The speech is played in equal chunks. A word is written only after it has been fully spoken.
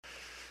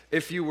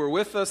If you were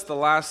with us the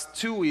last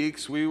 2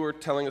 weeks, we were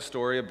telling a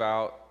story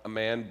about a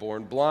man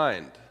born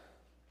blind.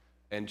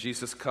 And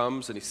Jesus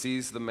comes and he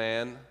sees the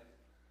man,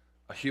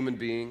 a human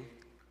being,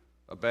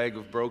 a bag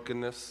of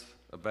brokenness,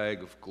 a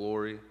bag of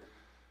glory.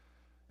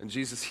 And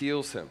Jesus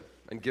heals him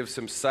and gives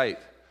him sight.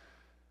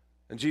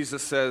 And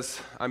Jesus says,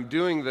 I'm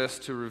doing this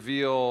to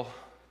reveal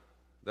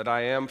that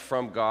I am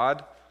from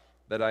God,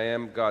 that I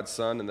am God's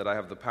Son, and that I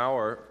have the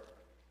power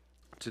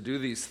to do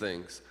these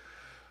things.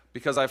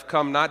 Because I've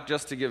come not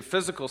just to give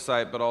physical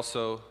sight, but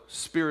also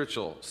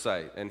spiritual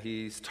sight. And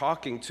he's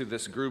talking to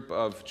this group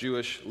of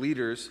Jewish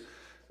leaders,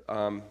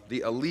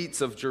 the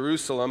elites of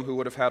Jerusalem, who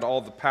would have had all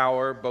the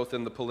power, both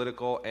in the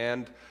political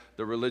and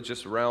the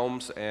religious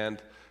realms. And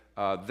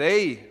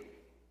they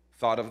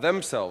thought of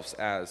themselves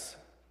as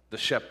the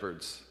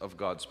shepherds of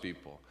God's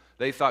people.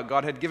 They thought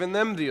God had given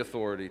them the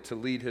authority to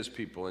lead his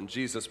people. And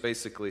Jesus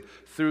basically,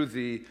 through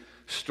the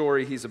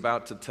story he's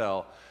about to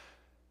tell,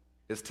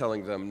 is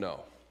telling them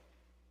no.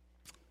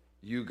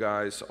 You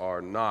guys are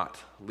not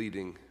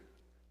leading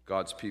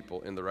God's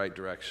people in the right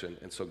direction,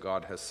 and so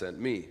God has sent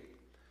me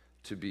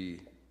to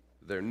be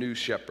their new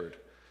shepherd.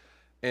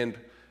 And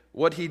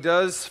what he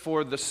does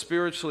for the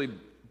spiritually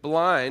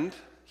blind,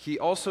 he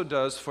also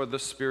does for the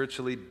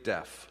spiritually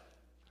deaf.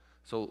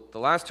 So the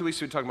last 2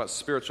 weeks we were talking about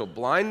spiritual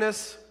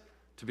blindness,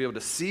 to be able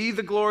to see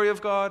the glory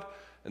of God,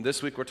 and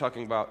this week we're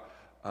talking about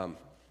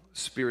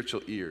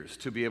spiritual ears,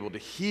 to be able to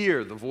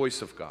hear the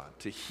voice of God,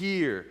 to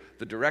hear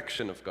the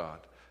direction of God.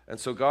 And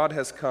so God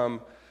has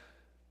come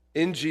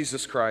in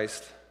Jesus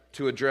Christ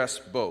to address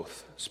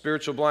both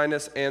spiritual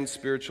blindness and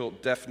spiritual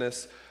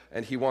deafness,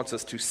 and he wants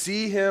us to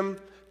see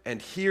him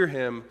and hear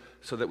him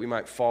so that we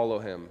might follow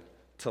him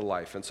to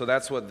life. And so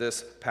that's what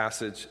this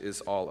passage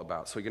is all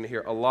about. So you're going to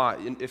hear a lot.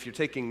 If you're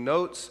taking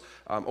notes,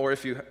 or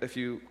if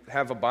you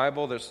have a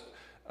Bible, there's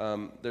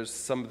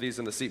some of these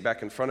in the seat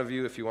back in front of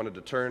you. If you wanted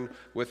to turn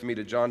with me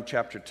to John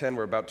chapter 10,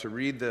 we're about to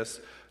read this.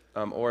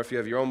 Or if you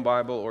have your own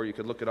Bible, or you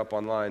could look it up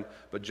online.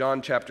 But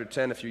John chapter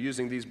 10, if you're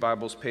using these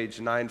Bibles,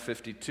 page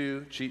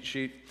 952, cheat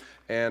sheet.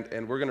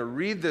 And we're going to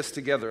read this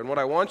together. And what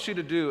I want you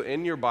to do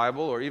in your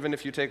Bible, or even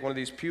if you take one of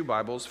these pew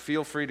Bibles,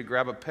 feel free to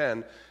grab a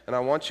pen. And I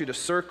want you to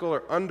circle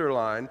or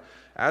underline,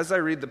 as I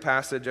read the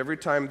passage, every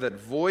time that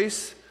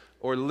voice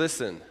or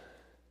listen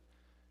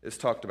is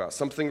talked about.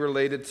 Something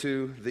related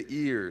to the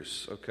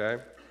ears, okay?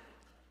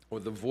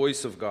 Or the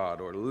voice of God,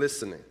 or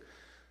listening.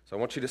 So I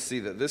want you to see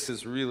that this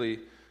is really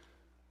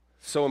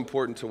so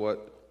important to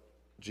what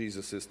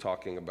Jesus is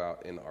talking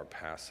about in our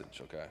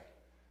passage, okay?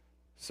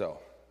 So,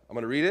 I'm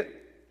going to read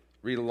it.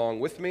 Read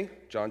along with me.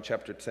 John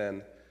chapter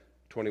 10,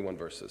 21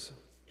 verses.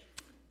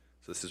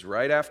 So this is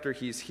right after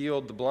he's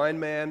healed the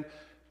blind man,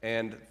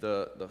 and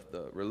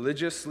the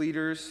religious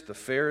leaders, the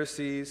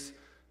Pharisees,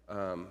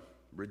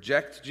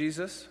 reject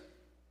Jesus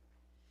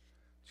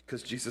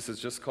because Jesus has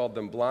just called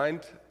them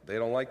blind. They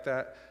don't like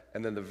that.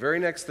 And then the very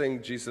next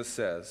thing Jesus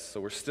says, so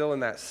we're still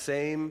in that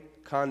same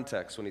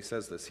context when he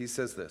says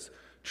this,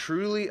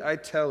 truly I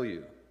tell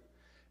you,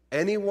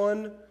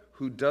 anyone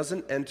who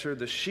doesn't enter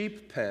the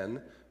sheep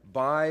pen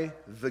by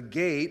the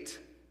gate,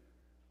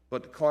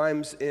 but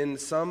climbs in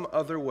some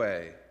other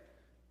way,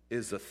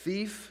 is a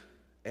thief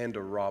and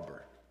a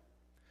robber.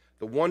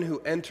 The one who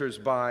enters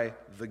by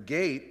the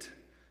gate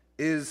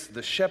is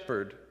the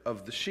shepherd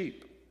of the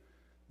sheep.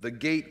 The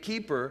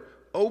gatekeeper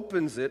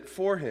opens it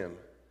for him,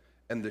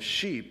 and the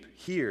sheep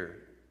hear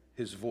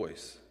his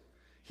voice.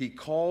 He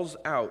calls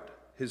out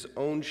his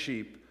own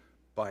sheep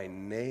by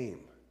name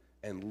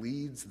and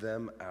leads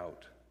them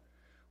out.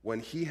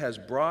 When he has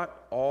brought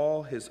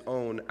all his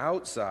own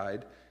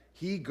outside,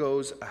 he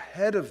goes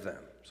ahead of them.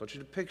 So I want you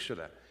to picture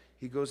that.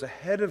 He goes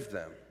ahead of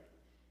them.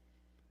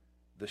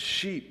 The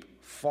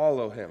sheep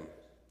follow him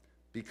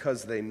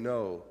because they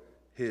know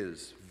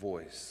his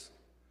voice.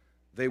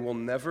 They will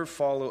never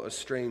follow a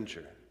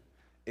stranger.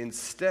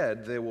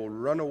 Instead, they will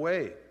run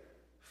away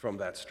from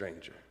that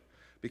stranger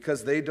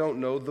because they don't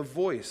know the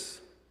voice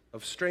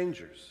of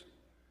strangers.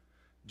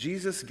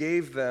 Jesus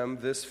gave them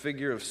this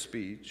figure of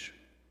speech,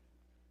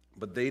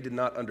 but they did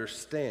not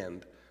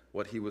understand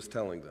what he was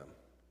telling them.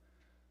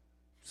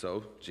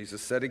 So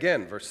Jesus said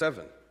again, verse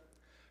 7,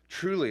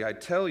 truly I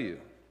tell you,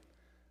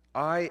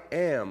 I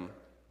am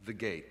the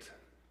gate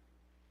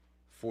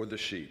for the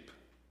sheep.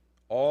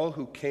 All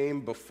who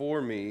came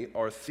before me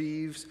are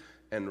thieves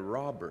and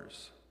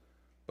robbers,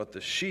 but the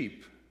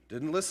sheep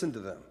didn't listen to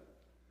them.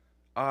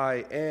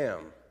 I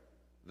am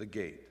the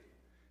gate.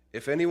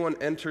 If anyone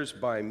enters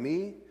by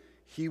me,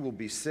 he will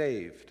be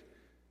saved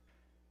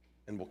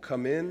and will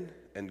come in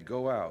and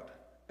go out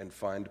and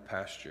find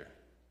pasture.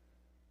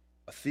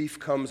 A thief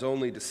comes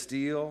only to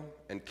steal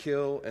and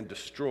kill and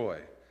destroy.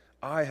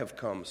 I have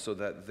come so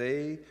that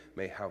they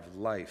may have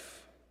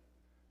life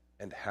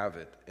and have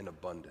it in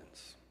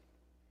abundance.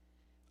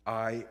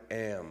 I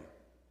am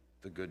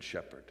the good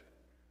shepherd.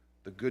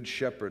 The good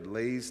shepherd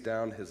lays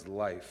down his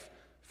life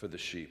for the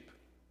sheep.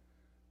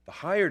 The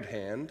hired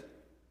hand,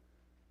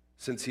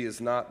 since he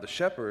is not the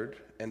shepherd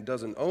and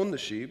doesn't own the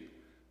sheep,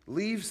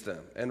 leaves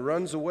them and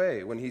runs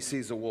away when he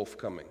sees a wolf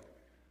coming.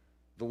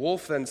 The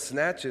wolf then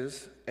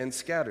snatches and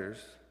scatters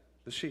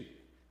the sheep.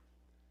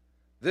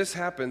 This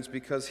happens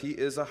because he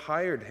is a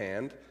hired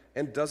hand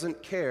and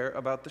doesn't care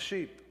about the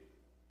sheep.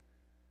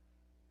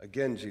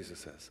 Again, Jesus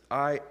says,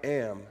 I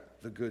am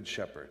the good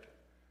shepherd.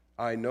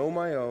 I know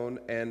my own,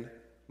 and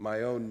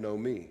my own know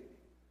me.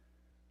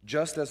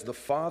 Just as the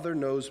Father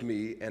knows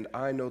me, and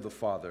I know the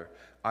Father,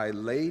 I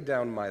lay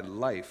down my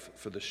life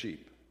for the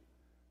sheep.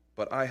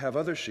 But I have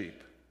other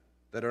sheep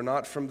that are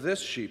not from this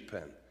sheep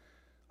pen.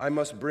 I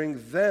must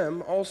bring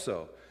them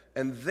also,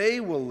 and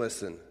they will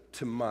listen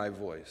to my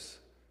voice.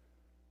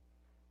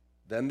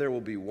 Then there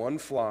will be one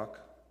flock,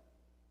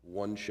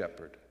 one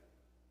shepherd.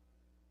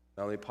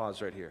 Now let me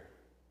pause right here.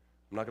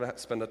 I'm not going to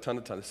spend a ton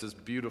of time. This is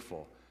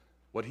beautiful.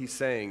 What he's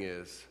saying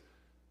is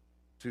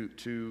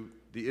to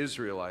the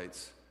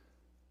Israelites,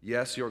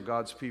 yes, you're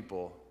God's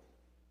people,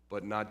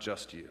 but not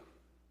just you.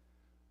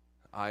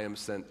 I am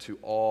sent to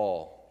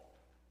all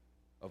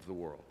of the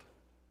world.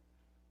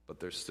 But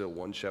there's still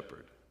one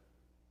shepherd,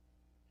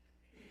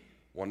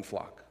 one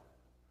flock.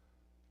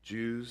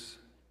 Jews,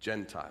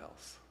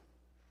 Gentiles,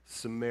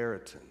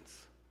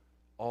 Samaritans,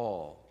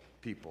 all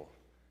people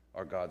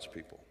are God's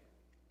people.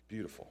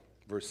 Beautiful.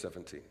 Verse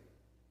 17.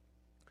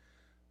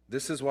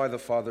 This is why the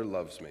Father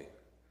loves me,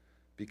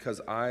 because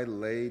I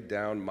lay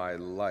down my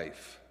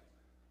life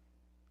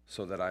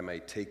so that I may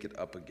take it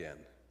up again.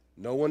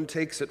 No one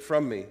takes it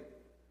from me,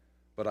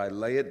 but I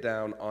lay it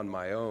down on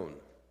my own.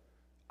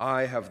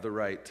 I have the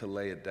right to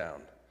lay it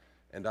down,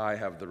 and I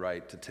have the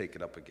right to take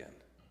it up again.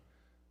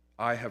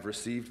 I have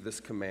received this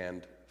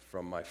command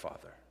from my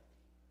Father.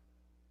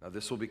 Now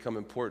this will become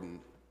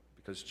important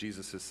because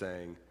Jesus is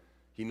saying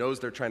he knows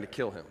they're trying to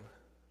kill him,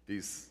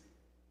 these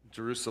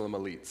Jerusalem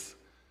elites.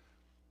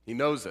 He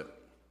knows it,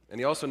 and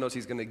he also knows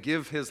he's going to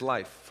give his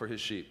life for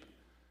his sheep.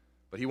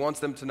 But he wants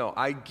them to know,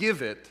 I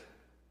give it,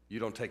 you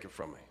don't take it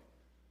from me.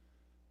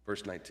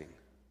 Verse 19.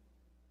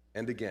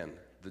 And again,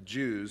 the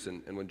Jews,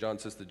 and when John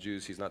says the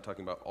Jews, he's not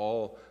talking about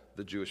all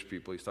the Jewish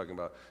people. He's talking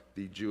about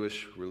the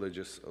Jewish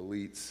religious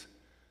elites.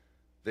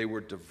 They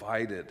were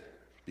divided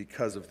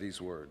because of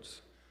these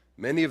words.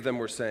 Many of them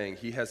were saying,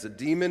 he has a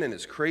demon and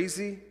is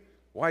crazy.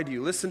 Why do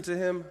you listen to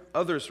him?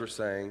 Others were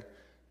saying,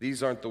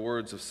 these aren't the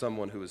words of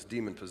someone who is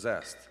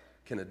demon-possessed.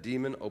 Can a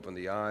demon open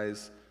the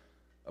eyes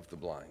of the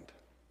blind?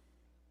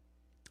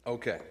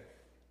 Okay.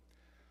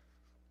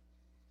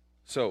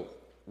 So,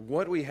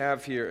 what we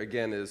have here,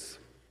 again, is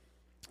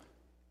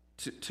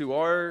to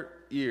our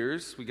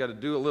ears, we got to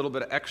do a little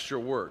bit of extra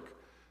work.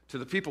 To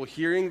the people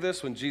hearing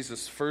this when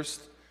Jesus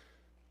first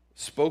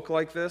spoke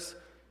like this,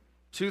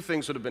 two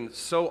things would have been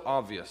so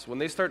obvious. When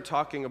they start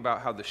talking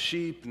about how the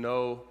sheep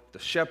know the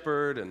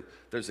shepherd, and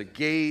there's a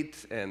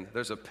gate, and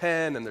there's a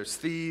pen, and there's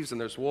thieves, and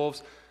there's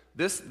wolves,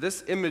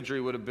 this imagery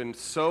would have been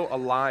so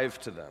alive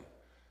to them.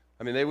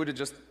 I mean, they would have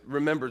just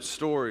remembered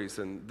stories,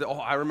 and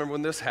I remember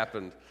when this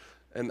happened,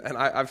 and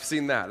I've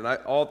seen that, and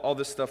all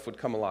this stuff would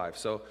come alive.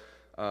 So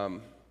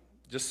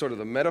just sort of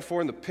the metaphor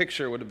and the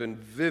picture would have been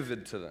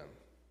vivid to them.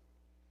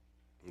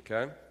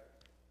 Okay?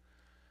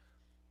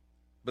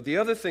 But the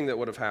other thing that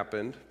would have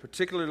happened,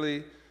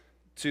 particularly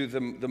to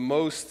the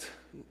most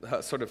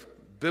sort of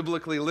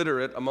biblically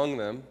literate among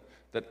them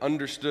that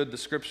understood the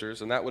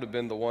scriptures, and that would have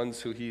been the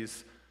ones who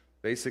he's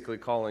basically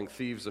calling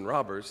thieves and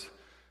robbers,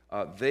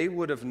 they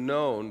would have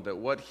known that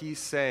what he's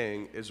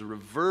saying is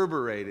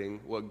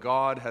reverberating what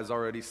God has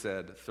already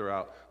said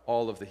throughout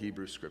all of the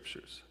Hebrew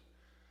scriptures.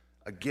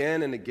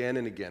 Again and again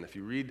and again, if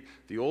you read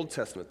the Old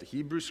Testament, the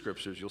Hebrew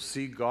scriptures, you'll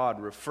see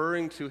God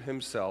referring to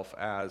himself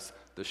as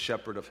the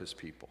shepherd of his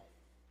people.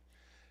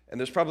 And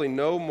there's probably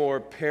no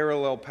more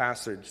parallel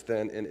passage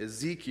than in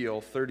Ezekiel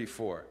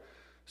 34.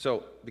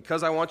 So,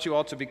 because I want you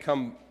all to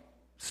become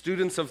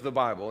students of the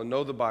Bible and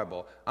know the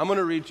Bible, I'm going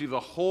to read you the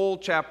whole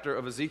chapter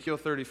of Ezekiel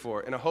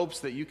 34 in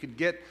hopes that you could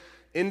get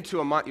into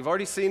a mind. You've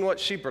already seen what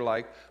sheep are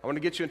like. I want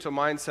to get you into a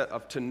mindset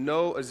of to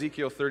know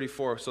Ezekiel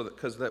 34, so that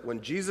because that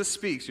when Jesus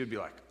speaks, you'd be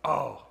like,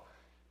 oh,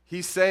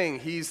 he's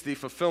saying he's the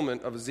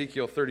fulfillment of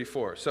Ezekiel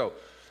 34. So,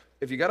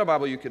 if you got a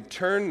Bible, you could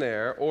turn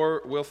there,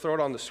 or we'll throw it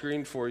on the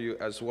screen for you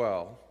as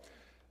well.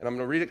 And I'm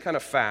going to read it kind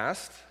of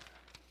fast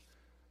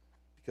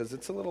because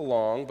it's a little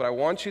long, but I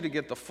want you to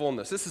get the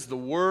fullness. This is the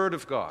Word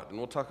of God, and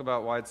we'll talk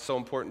about why it's so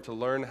important to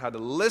learn how to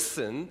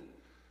listen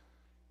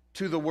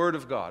to the Word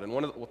of God. And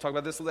we'll talk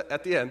about this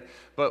at the end,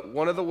 but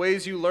one of the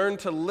ways you learn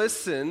to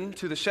listen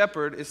to the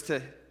shepherd is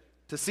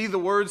to see the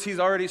words he's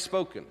already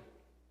spoken.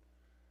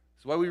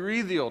 That's why we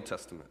read the Old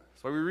Testament.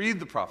 That's why we read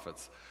the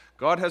prophets.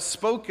 God has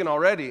spoken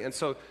already, and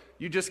so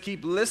you just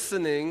keep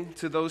listening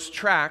to those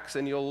tracks,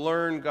 and you'll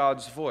learn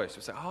God's voice.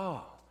 You say,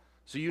 oh.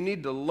 So you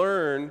need to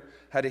learn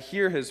how to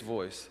hear his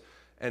voice.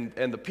 And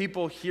the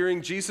people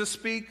hearing Jesus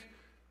speak,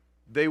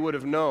 they would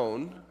have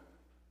known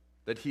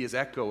that he is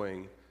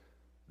echoing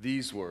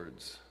these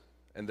words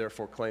and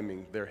therefore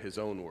claiming they're his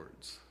own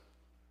words.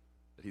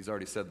 That he's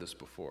already said this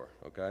before,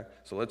 okay?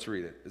 So let's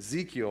read it.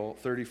 Ezekiel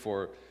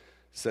 34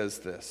 says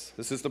this.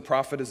 This is the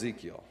prophet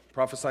Ezekiel,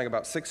 prophesying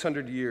about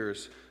 600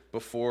 years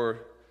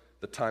before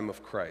the time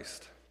of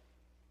Christ.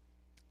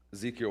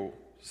 Ezekiel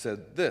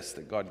said this,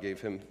 that God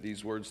gave him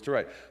these words to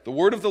write. The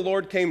word of the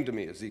Lord came to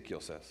me,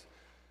 Ezekiel says.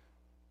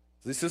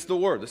 This is the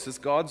word. This is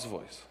God's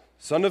voice.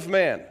 Son of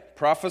man,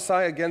 prophesy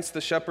against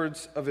the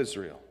shepherds of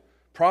Israel.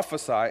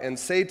 Prophesy and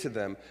say to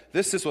them,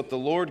 this is what the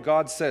Lord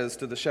God says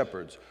to the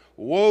shepherds.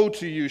 Woe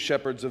to you,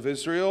 shepherds of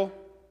Israel,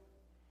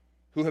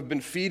 who have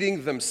been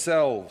feeding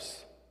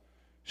themselves.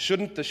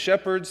 Shouldn't the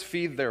shepherds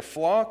feed their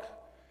flock?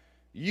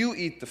 You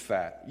eat the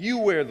fat, you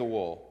wear the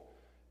wool,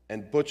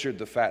 and butchered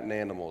the fattened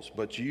animals,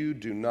 but you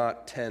do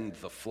not tend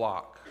the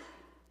flock.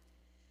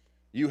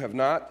 You have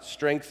not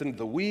strengthened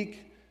the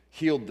weak,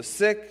 healed the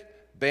sick,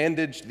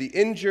 bandaged the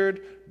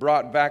injured,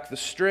 brought back the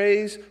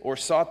strays, or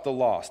sought the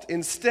lost.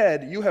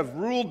 Instead, you have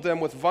ruled them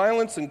with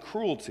violence and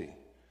cruelty.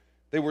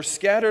 They were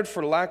scattered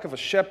for lack of a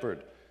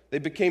shepherd. They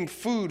became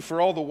food for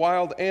all the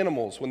wild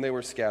animals when they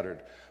were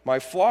scattered. My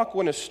flock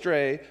went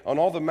astray on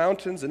all the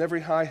mountains and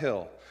every high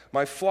hill.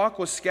 My flock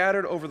was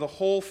scattered over the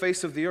whole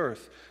face of the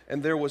earth,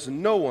 and there was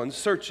no one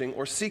searching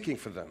or seeking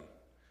for them.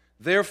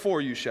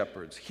 Therefore, you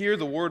shepherds, hear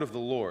the word of the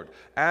Lord.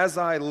 As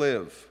I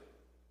live,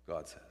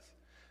 God says,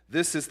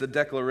 this is the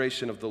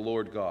declaration of the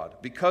Lord God.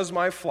 Because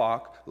my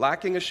flock,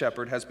 lacking a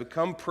shepherd, has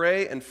become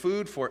prey and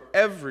food for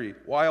every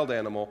wild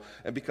animal,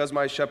 and because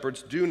my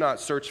shepherds do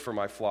not search for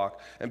my flock,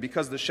 and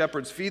because the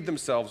shepherds feed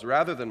themselves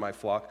rather than my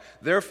flock,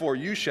 therefore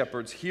you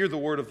shepherds hear the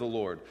word of the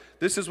Lord.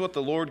 This is what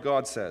the Lord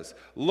God says.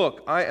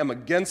 Look, I am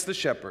against the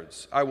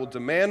shepherds. I will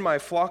demand my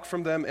flock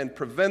from them and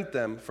prevent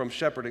them from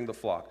shepherding the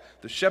flock.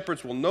 The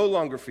shepherds will no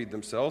longer feed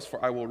themselves,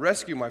 for I will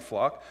rescue my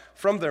flock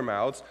from their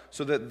mouths,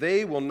 so that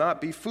they will not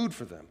be food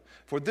for them.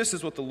 For this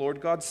is what the Lord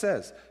God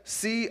says.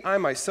 See, I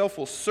myself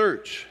will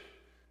search.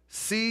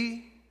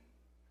 See,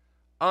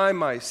 I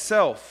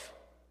myself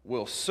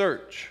will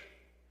search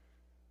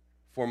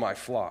for my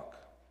flock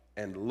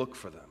and look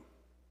for them.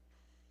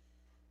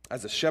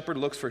 As a shepherd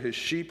looks for his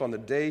sheep on the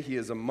day he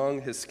is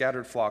among his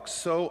scattered flock,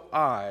 so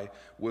I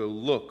will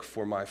look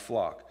for my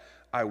flock.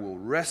 I will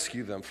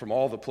rescue them from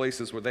all the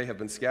places where they have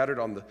been scattered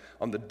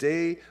on the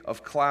day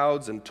of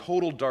clouds and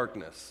total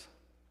darkness.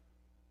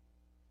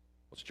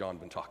 What's John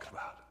been talking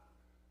about?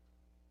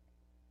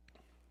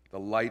 The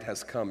light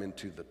has come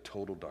into the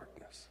total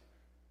darkness.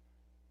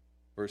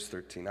 Verse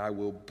 13, I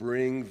will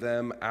bring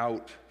them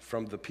out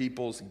from the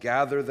peoples,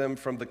 gather them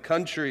from the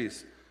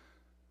countries,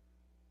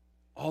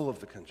 all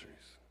of the countries,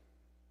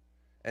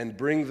 and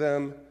bring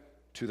them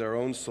to their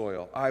own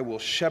soil. I will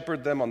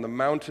shepherd them on the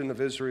mountain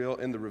of Israel,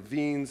 in the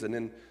ravines, and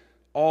in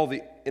all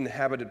the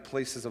inhabited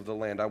places of the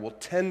land. I will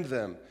tend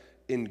them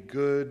in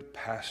good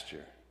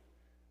pasture,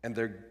 and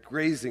their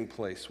grazing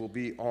place will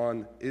be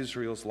on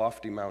Israel's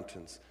lofty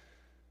mountains.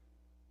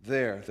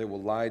 There they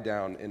will lie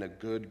down in a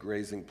good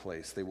grazing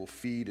place. They will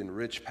feed in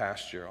rich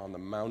pasture on the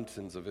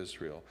mountains of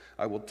Israel.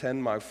 I will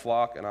tend my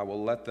flock, and I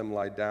will let them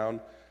lie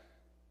down.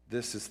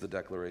 This is the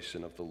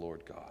declaration of the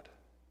Lord God.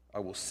 I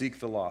will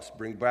seek the lost,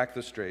 bring back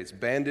the strays,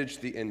 bandage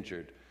the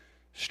injured,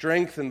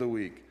 strengthen the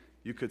weak.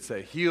 You could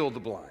say, heal the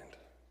blind.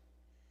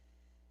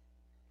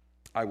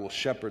 I will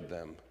shepherd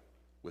them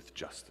with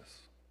justice.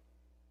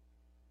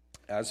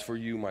 As for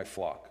you, my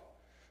flock,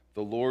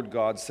 the Lord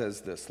God says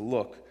this,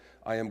 look,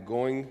 I am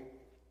going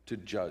to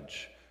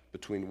judge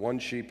between one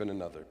sheep and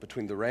another,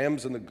 between the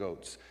rams and the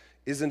goats.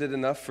 Isn't it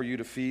enough for you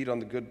to feed on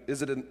the good?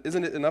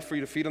 Isn't it enough for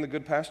you to feed on the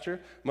good pasture?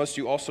 Must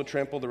you also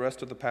trample the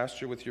rest of the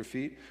pasture with your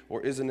feet?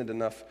 Or isn't it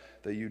enough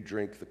that you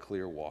drink the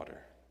clear water?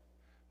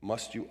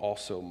 Must you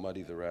also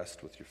muddy the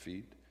rest with your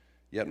feet?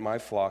 Yet my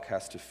flock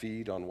has to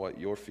feed on what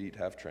your feet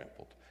have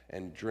trampled,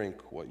 and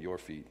drink what your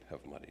feet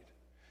have muddied.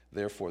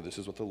 Therefore, this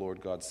is what the Lord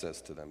God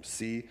says to them.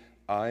 See,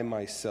 I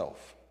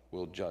myself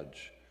will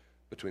judge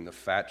between the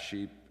fat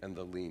sheep and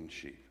the lean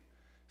sheep.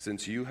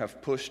 Since you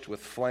have pushed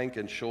with flank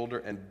and shoulder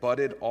and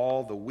butted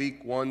all the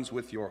weak ones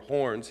with your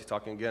horns, he's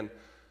talking again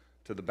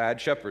to the bad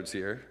shepherds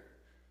here,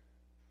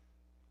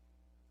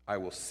 I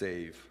will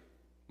save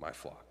my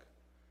flock.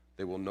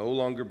 They will no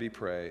longer be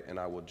prey, and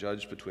I will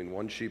judge between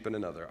one sheep and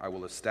another. I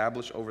will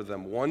establish over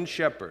them one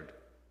shepherd,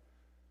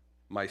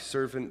 my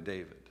servant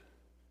David.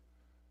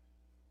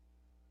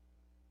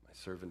 My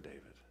servant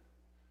David.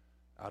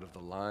 Out of the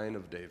line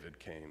of David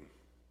came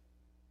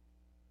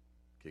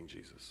King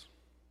Jesus.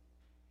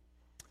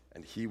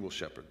 And he will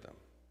shepherd them.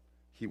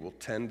 He will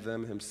tend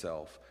them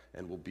himself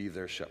and will be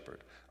their shepherd.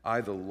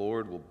 I, the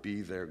Lord, will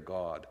be their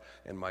God,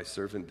 and my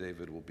servant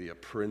David will be a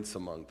prince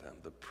among them,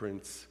 the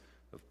Prince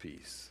of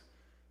Peace.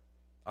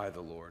 I,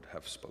 the Lord,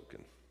 have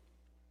spoken.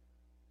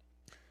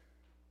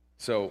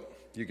 So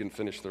you can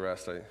finish the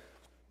rest. I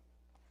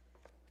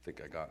think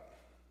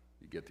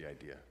you get the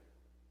idea.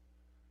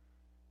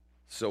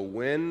 So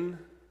when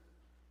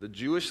the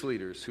Jewish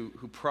leaders, who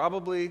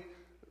probably,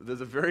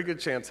 there's a very good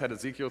chance, had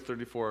Ezekiel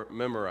 34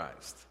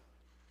 memorized.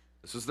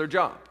 This was their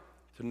job,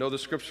 to know the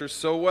scriptures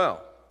so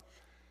well.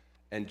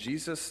 And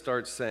Jesus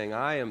starts saying,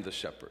 I am the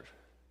shepherd.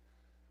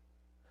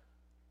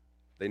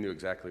 They knew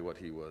exactly what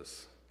he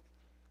was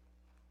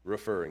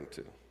referring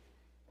to.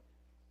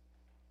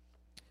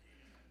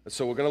 And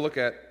so we're going to look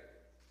at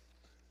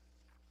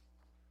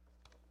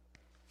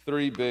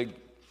three big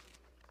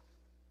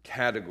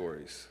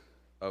categories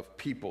of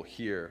people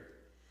here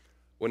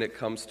when it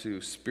comes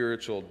to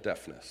spiritual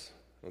deafness,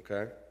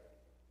 okay?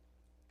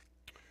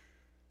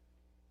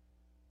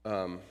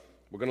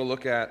 We're going to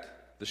look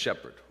at the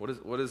shepherd.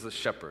 What is the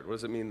shepherd? What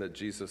does it mean that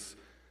Jesus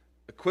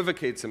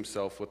equivocates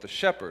himself with the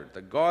shepherd,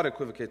 that God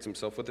equivocates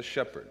himself with the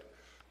shepherd?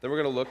 Then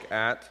we're going to look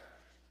at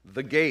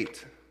the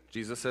gate.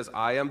 Jesus says,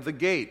 I am the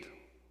gate.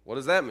 What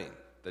does that mean?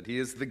 That he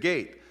is the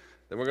gate.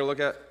 Then we're going to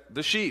look at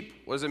the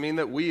sheep. What does it mean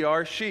that we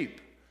are sheep?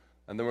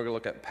 And then we're going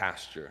to look at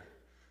pasture.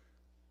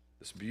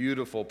 This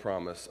beautiful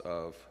promise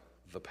of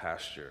the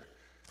pasture.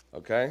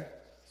 Okay?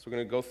 So we're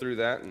going to go through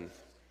that and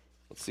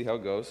let's see how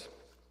it goes.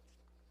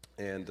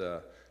 And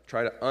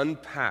try to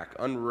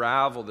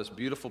unravel this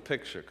beautiful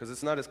picture, because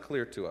it's not as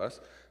clear to us.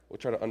 We'll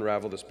try to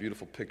unravel this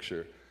beautiful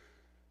picture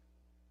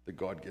that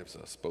God gives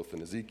us, both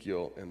in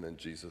Ezekiel and then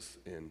Jesus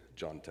in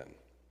John 10.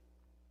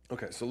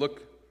 Okay, so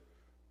look,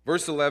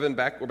 verse 11,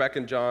 we're back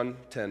in John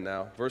 10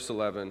 now. Verse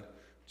 11,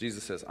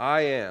 Jesus says,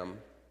 I am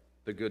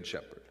the good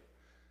shepherd,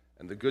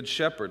 and the good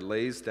shepherd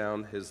lays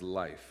down his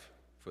life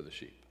for the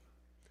sheep.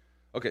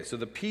 Okay, so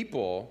the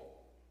people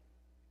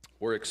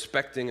were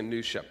expecting a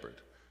new shepherd.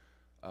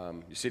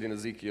 You see it in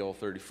Ezekiel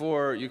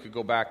 34. You could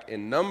go back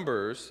in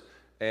Numbers,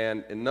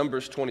 and in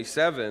Numbers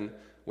 27,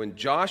 when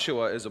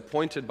Joshua is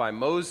appointed by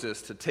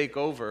Moses to take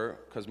over,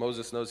 because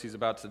Moses knows he's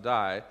about to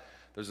die,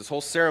 there's this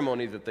whole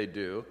ceremony that they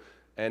do,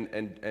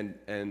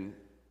 and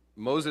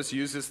Moses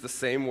uses the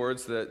same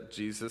words that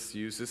Jesus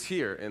uses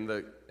here in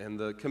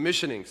the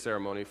commissioning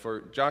ceremony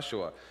for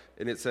Joshua.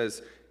 And it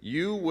says,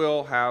 you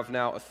will have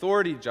now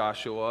authority,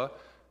 Joshua,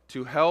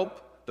 to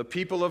help the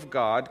people of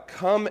God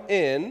come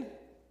in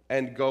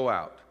and go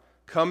out.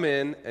 Come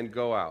in and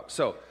go out.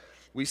 So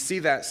we see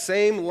that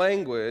same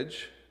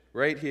language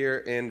right here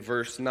in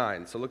verse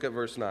 9. So look at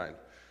verse 9.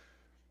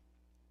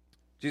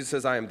 Jesus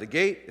says, I am the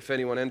gate. If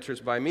anyone enters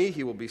by me,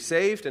 he will be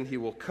saved, and he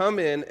will come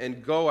in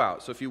and go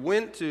out. So if you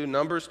went to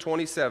Numbers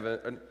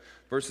 27,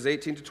 verses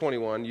 18 to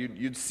 21,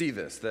 you'd see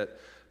this,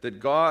 that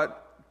God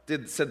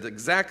said the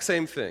exact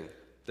same thing,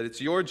 that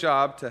it's your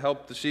job to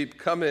help the sheep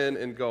come in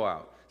and go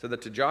out. So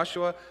that to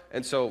Joshua,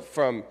 and so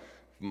from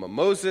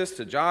Moses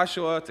to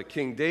Joshua to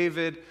King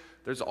David,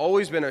 there's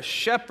always been a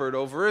shepherd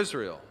over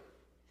Israel.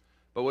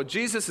 But what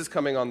Jesus is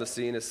coming on the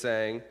scene is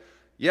saying,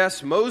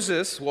 yes,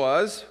 Moses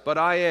was, but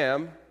I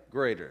am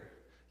greater.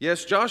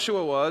 Yes,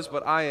 Joshua was,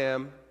 but I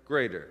am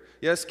greater.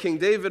 Yes, King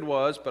David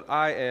was, but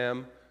I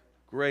am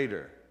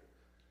greater.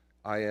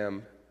 I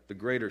am the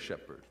greater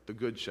shepherd, the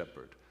good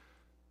shepherd,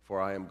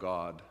 for I am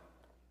God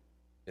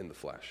in the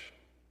flesh.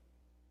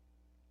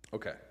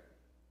 Okay.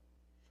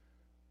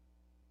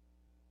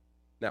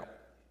 Now,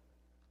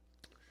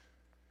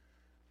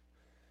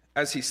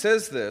 as he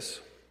says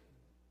this,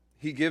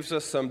 he gives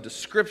us some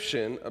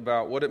description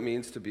about what it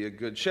means to be a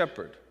good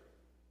shepherd.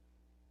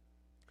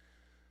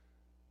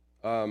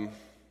 Time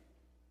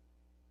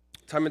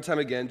and time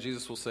again,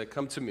 Jesus will say,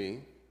 come to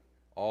me,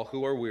 all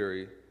who are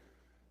weary,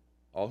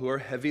 all who are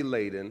heavy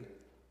laden,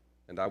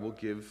 and I will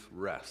give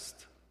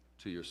rest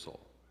to your soul.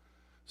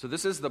 So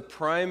this is the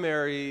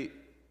primary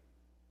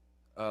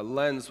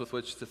lens with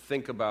which to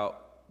think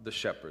about the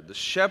shepherd. The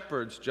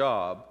shepherd's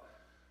job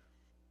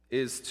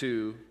is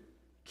to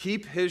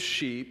keep his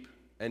sheep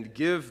and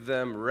give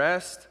them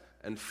rest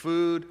and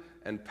food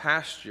and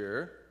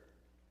pasture.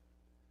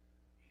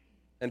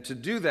 And to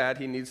do that,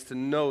 he needs to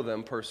know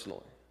them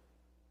personally.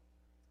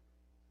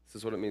 This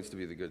is what it means to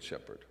be the good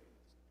shepherd.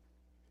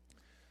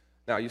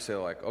 Now you say,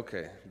 like,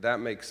 okay, that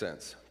makes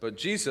sense. But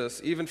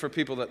Jesus, even for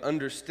people that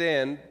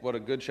understand what a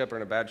good shepherd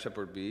and a bad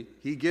shepherd would be,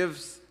 he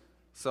gives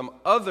some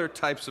other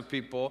types of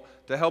people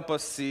to help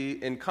us see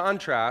in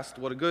contrast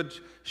what a good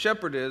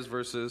shepherd is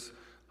versus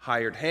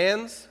hired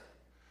hands,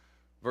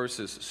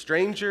 versus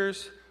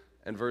strangers,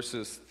 and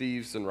versus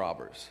thieves and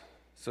robbers.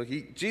 So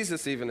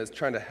Jesus even is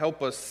trying to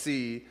help us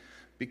see,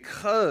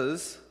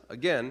 because,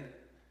 again,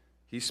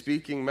 he's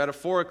speaking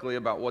metaphorically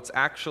about what's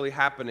actually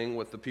happening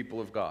with the people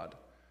of God.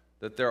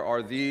 That there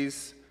are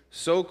these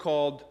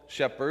so-called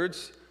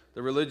shepherds,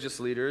 the religious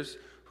leaders,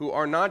 who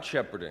are not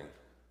shepherding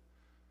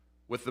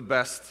with the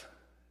best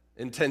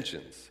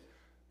intentions,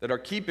 that are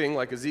keeping,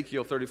 like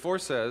Ezekiel 34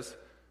 says,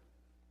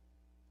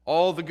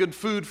 all the good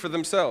food for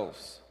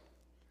themselves,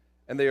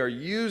 and they are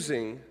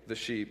using the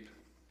sheep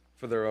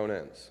for their own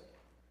ends.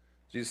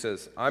 Jesus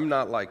says, I'm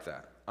not like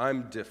that.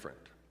 I'm different.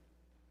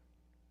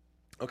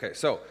 Okay,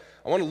 so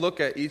I want to look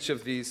at each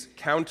of these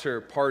counter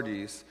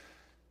parties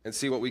and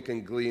see what we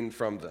can glean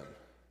from them.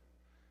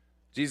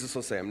 Jesus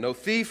will say, I'm no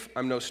thief,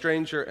 I'm no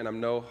stranger, and I'm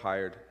no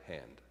hired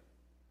hand.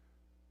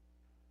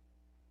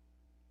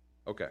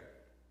 Okay.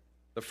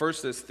 The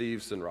first is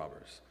thieves and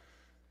robbers.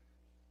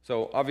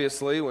 So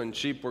obviously, when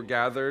sheep were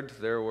gathered,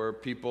 there were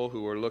people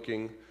who were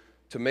looking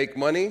to make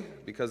money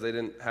because they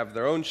didn't have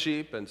their own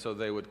sheep, and so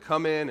they would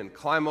come in and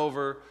climb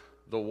over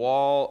the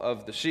wall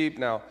of the sheep.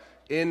 Now,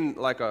 in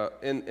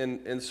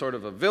sort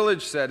of a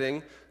village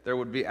setting, there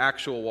would be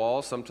actual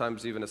walls,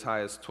 sometimes even as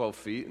high as 12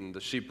 feet, and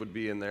the sheep would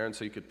be in there. And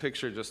so you could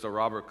picture just a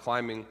robber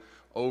climbing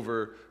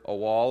over a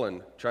wall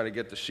and trying to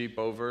get the sheep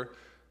over.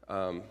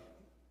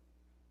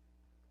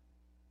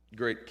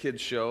 great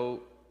kids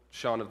show,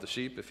 Shaun of the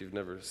Sheep, if you've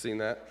never seen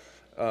that.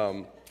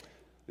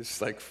 It's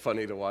just like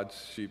funny to watch.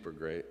 Sheep are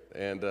great.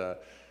 And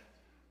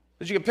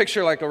but you can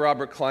picture like a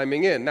robber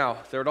climbing in. Now,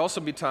 there would also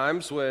be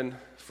times when,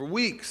 for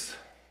weeks,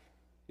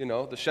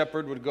 the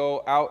shepherd would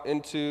go out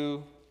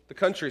into the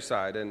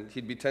countryside, and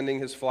he'd be tending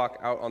his flock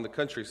out on the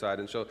countryside,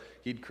 and so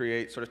he'd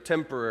create sort of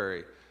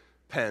temporary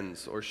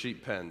pens or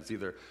sheep pens,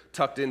 either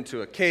tucked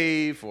into a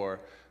cave or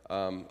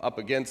up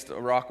against a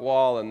rock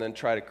wall, and then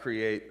try to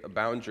create a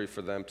boundary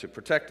for them to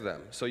protect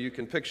them. So you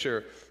can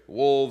picture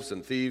wolves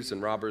and thieves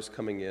and robbers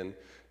coming in,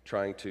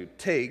 trying to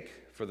take,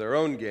 for their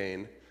own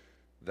gain,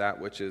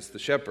 that which is the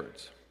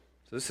shepherd's.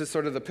 So this is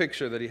sort of the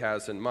picture that he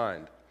has in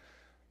mind.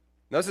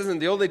 Now, this isn't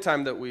the only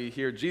time that we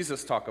hear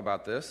Jesus talk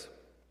about this.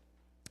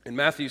 In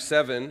Matthew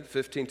 7,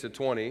 15 to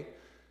 20,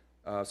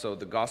 so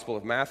the Gospel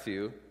of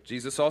Matthew,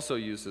 Jesus also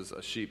uses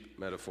a sheep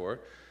metaphor,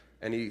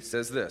 and he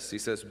says this. He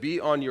says, "Be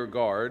on your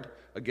guard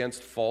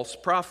against false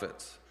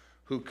prophets,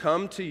 who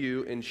come to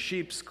you in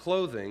sheep's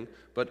clothing,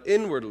 but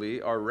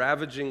inwardly are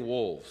ravaging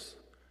wolves.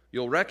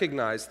 You'll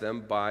recognize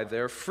them by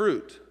their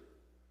fruit.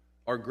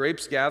 Are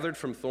grapes gathered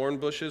from thorn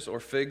bushes or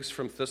figs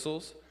from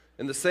thistles?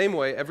 In the same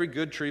way, every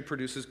good tree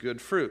produces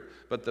good fruit,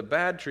 but the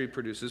bad tree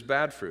produces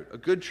bad fruit. A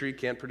good tree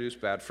can't produce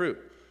bad fruit.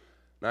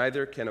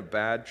 Neither can a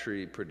bad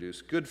tree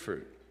produce good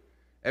fruit.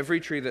 Every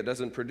tree that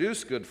doesn't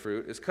produce good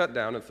fruit is cut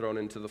down and thrown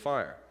into the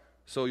fire.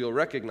 So you'll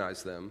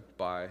recognize them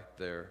by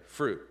their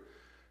fruit."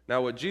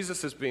 Now, what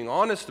Jesus is being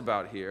honest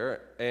about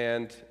here,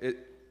 and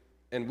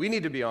we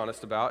need to be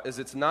honest about, is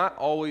it's not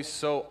always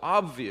so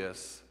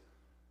obvious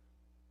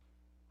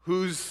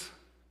who's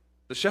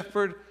the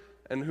shepherd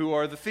and who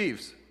are the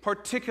thieves,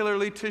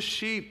 particularly to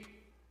sheep,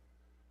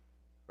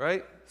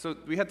 right? So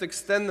we have to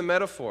extend the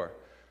metaphor.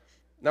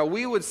 Now,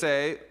 we would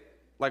say,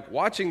 like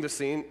watching the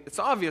scene, it's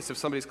obvious if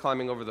somebody's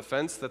climbing over the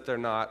fence that they're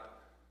not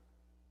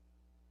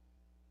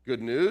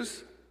good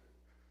news.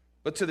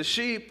 But to the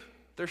sheep,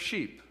 they're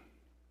sheep.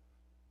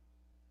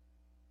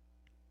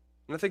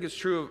 And I think it's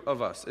true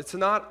of us. It's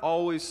not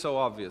always so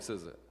obvious,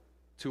 is it,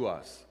 to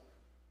us?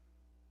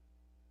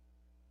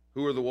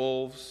 Who are the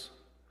wolves?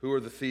 Who are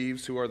the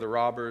thieves? Who are the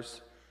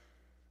robbers?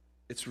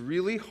 It's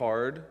really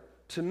hard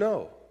to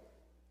know.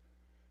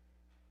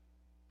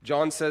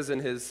 John says in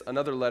his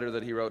another letter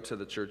that he wrote to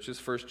the churches,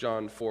 1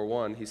 John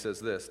 4:1, he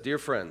says this, "Dear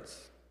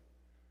friends,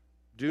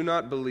 do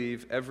not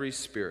believe every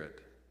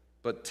spirit,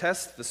 but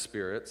test the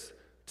spirits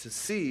to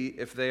see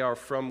if they are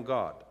from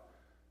God,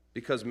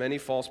 because many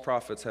false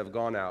prophets have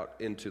gone out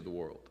into the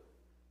world."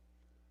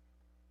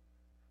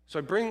 So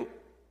I bring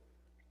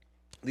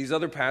these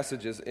other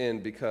passages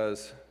in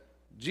because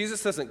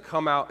Jesus doesn't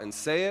come out and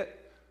say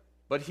it,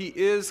 but he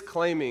is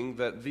claiming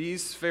that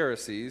these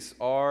Pharisees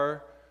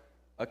are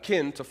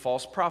akin to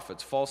false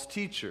prophets, false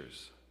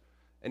teachers.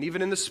 And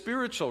even in the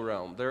spiritual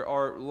realm, there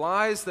are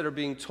lies that are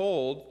being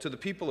told to the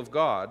people of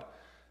God,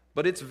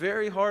 but it's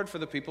very hard for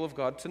the people of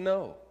God to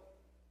know.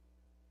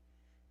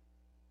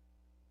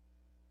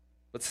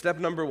 But step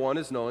number one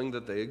is knowing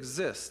that they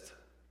exist.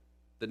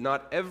 That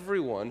not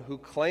everyone who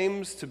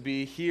claims to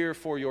be here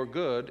for your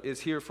good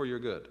is here for your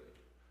good.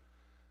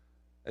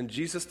 And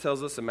Jesus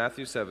tells us in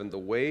Matthew 7, the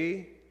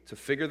way to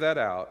figure that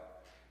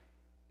out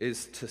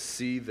is to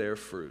see their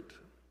fruit.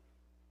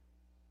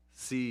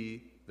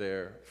 See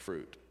their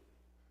fruit.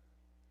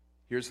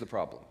 Here's the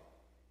problem.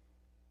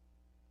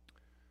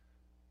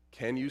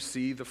 Can you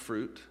see the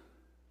fruit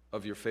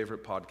of your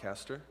favorite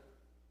podcaster?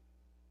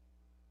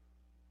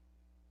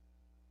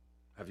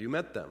 Have you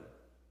met them?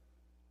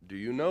 Do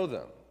you know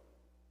them?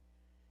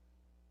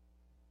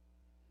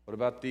 What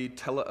about the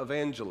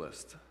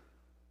televangelist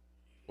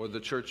or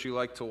the church you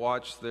like to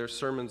watch their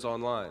sermons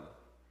online?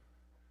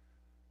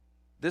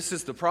 This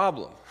is the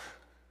problem.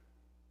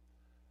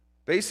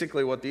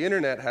 Basically, what the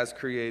internet has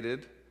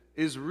created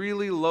is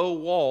really low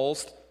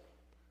walls,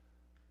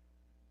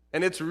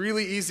 and it's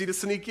really easy to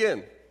sneak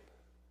in.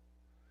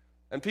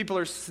 And people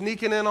are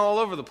sneaking in all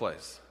over the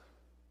place.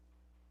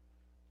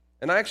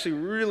 And I actually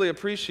really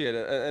appreciate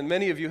it, and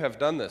many of you have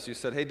done this. You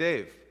said, "Hey,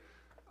 Dave,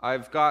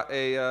 I've got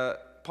a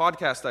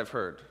podcast I've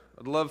heard.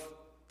 I'd love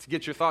to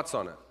get your thoughts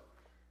on it."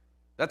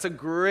 That's a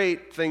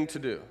great thing to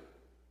do.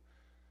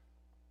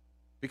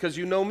 Because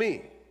you know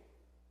me,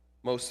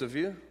 most of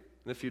you.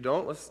 And if you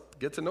don't, let's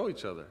get to know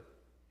each other.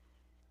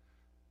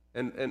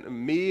 And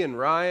me and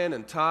Ryan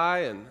and Ty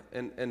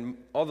and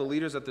all the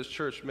leaders at this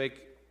church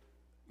make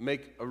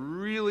a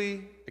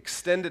really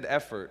extended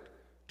effort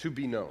to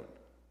be known.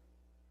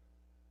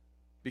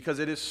 Because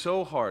it is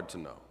so hard to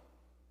know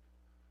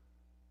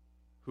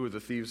who are the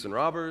thieves and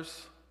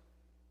robbers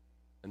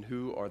and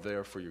who are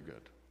there for your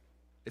good.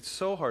 It's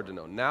so hard to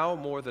know, now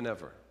more than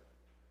ever.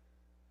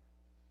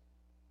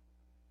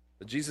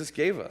 But Jesus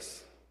gave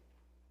us.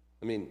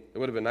 I mean, it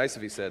would have been nice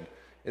if he said,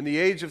 "In the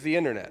age of the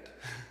internet,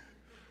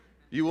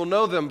 you will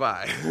know them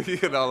by,"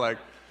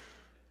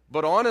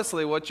 But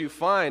honestly, what you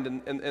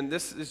find, and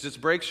this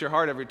just breaks your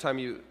heart every time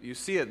you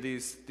see it,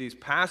 these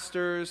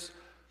pastors,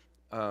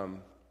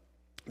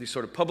 these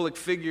sort of public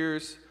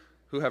figures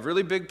who have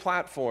really big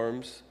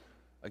platforms,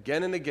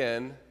 again and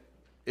again,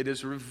 it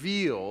is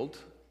revealed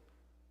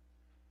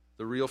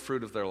the real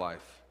fruit of their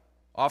life,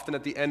 often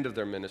at the end of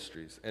their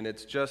ministries. And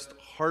it's just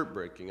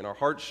heartbreaking, and our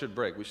hearts should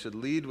break. We should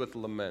lead with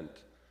lament.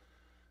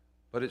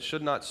 But it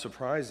should not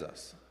surprise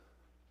us.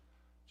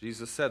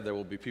 Jesus said there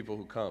will be people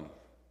who come,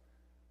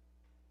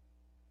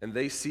 and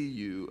they see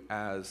you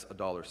as a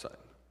dollar sign.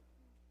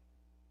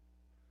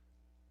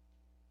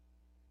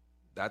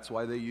 That's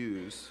why they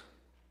use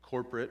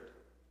corporate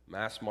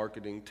mass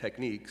marketing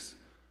techniques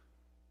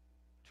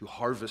to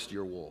harvest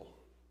your wool.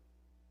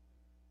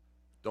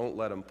 Don't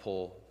let them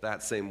pull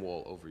that same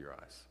wool over your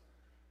eyes.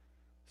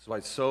 That's why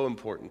it's so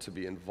important to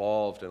be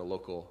involved in a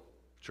local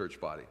church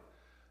body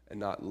and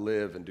not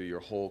live and do your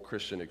whole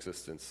Christian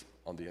existence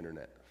on the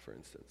internet, for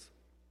instance.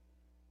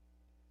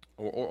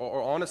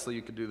 Or honestly,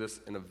 you could do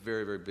this in a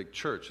very, very big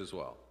church as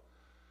well.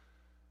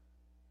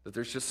 That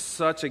there's just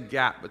such a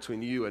gap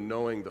between you and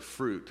knowing the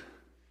fruit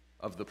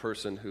of the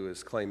person who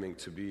is claiming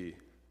to be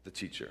the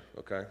teacher,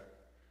 okay?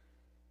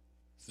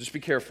 So just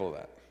be careful of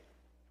that.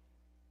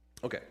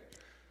 Okay.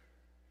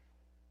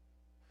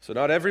 So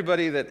not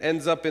everybody that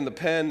ends up in the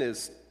pen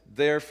is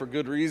there for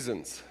good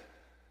reasons.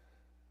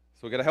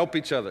 So we got to help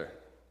each other.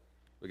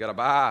 We got to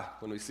bah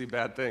when we see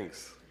bad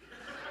things.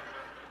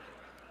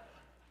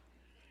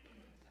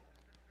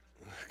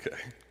 Okay.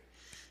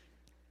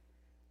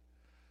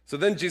 So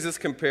then Jesus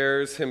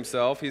compares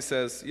himself. He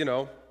says,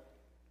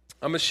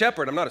 I'm a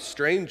shepherd. I'm not a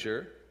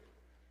stranger.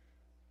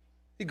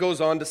 He goes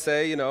on to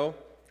say,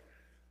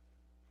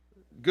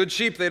 good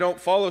sheep, they don't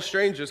follow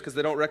strangers because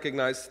they don't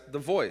recognize the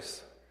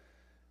voice.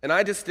 And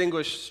I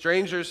distinguish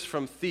strangers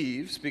from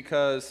thieves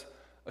because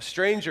a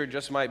stranger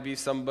just might be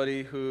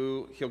somebody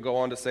who, he'll go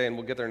on to say, and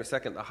we'll get there in a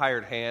second, a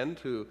hired hand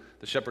who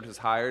the shepherd has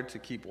hired to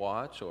keep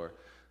watch or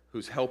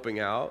who's helping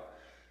out.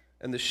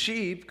 And the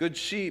sheep, good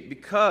sheep,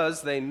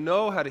 because they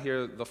know how to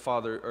hear the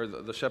father or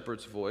the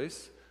shepherd's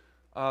voice,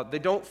 they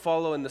don't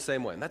follow in the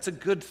same way. And that's a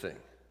good thing.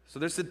 So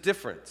there's a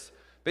difference.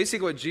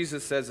 Basically what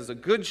Jesus says is a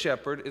good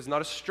shepherd is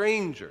not a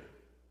stranger.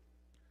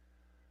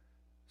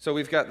 So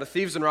we've got the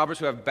thieves and robbers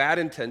who have bad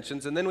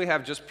intentions, and then we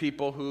have just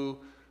people who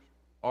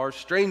are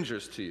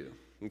strangers to you,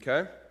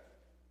 okay?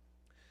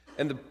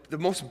 And the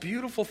most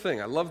beautiful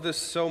thing, I love this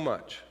so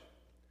much,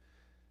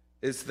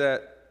 is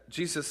that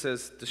Jesus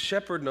says the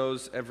shepherd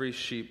knows every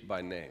sheep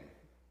by name.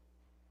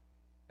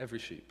 Every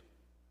sheep.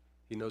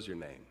 He knows your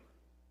name.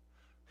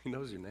 He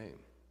knows your name.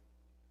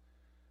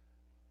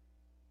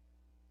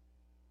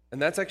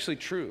 And that's actually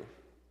true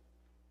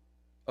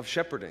of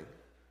shepherding.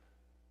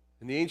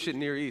 In the ancient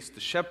Near East, the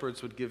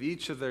shepherds would give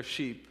each of their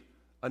sheep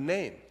a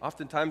name.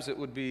 Oftentimes it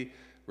would be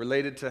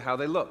related to how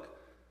they look.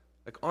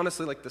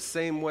 Honestly, like the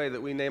same way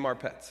that we name our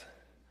pets.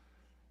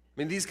 I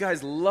mean, these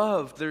guys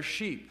loved their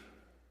sheep.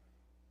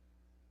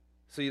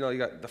 So, you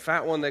got the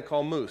fat one they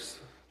call Moose.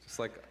 Just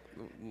like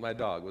my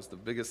dog was the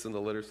biggest in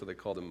the litter, so they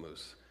called him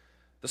Moose.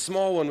 The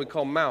small one we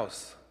call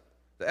Mouse.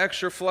 The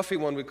extra fluffy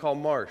one we call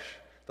Marsh.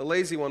 The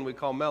lazy one we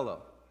call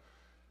Mellow.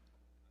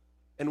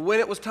 And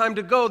when it was time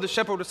to go, the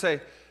shepherd would say,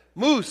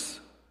 Moose,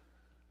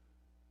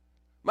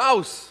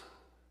 Mouse,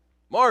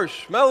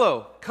 Marsh,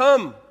 Mellow,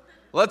 come,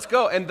 let's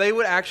go. And they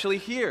would actually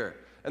hear.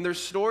 And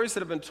there's stories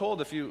that have been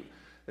told if you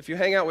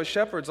hang out with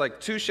shepherds,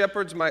 like two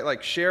shepherds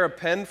might share a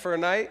pen for a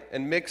night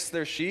and mix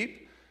their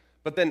sheep.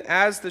 But then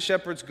as the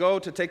shepherds go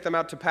to take them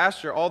out to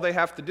pasture, all they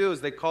have to do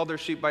is they call their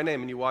sheep by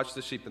name, and you watch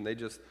the sheep and they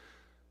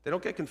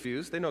don't get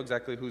confused. They know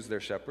exactly who's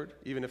their shepherd,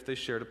 even if they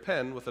shared a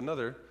pen with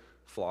another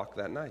flock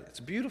that night. It's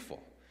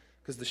beautiful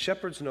because the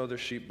shepherds know their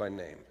sheep by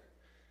name.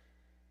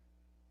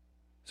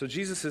 So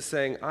Jesus is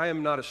saying, I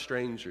am not a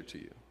stranger to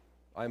you.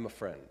 I am a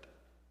friend.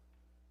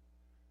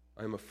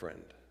 I am a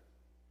friend.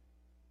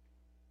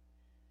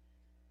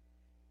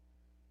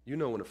 You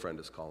know when a friend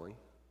is calling.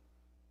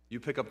 You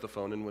pick up the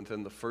phone, and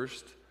within the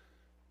first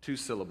 2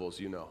 syllables,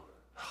 you know.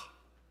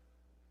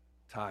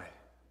 Ty,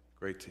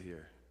 great to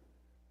hear.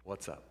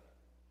 What's up?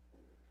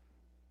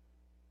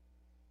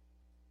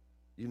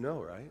 You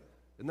know, right?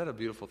 Isn't that a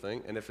beautiful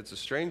thing? And if it's a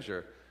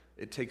stranger,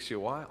 it takes you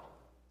a while.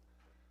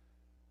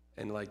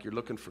 And you're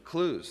looking for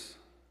clues.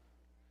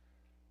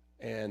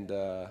 And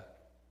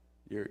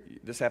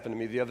this happened to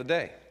me the other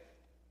day.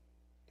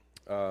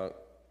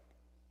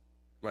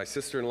 My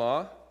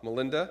sister-in-law,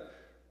 Melinda,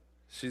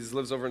 she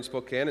lives over in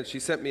Spokane, and she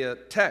sent me a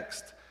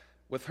text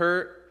with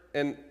her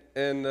and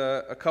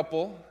a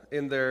couple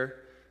in their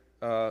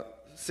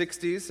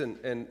 60s,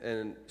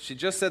 and she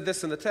just said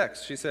this in the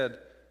text. She said,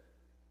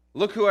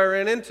 look who I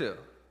ran into.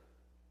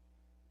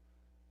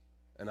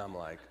 And I'm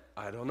like,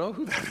 I don't know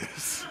who that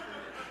is.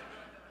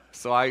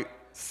 So I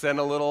sent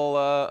a little,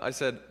 I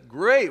said,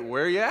 great,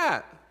 where you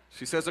at?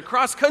 She says, a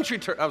cross-country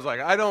tour. I was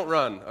like, I don't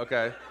run,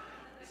 okay.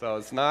 So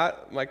it's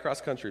not my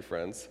cross-country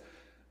friends.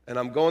 And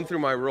I'm going through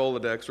my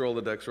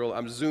Rolodex.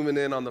 I'm zooming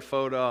in on the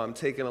photo. I'm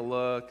taking a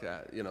look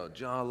at,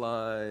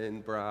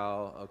 jawline,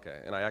 brow. Okay,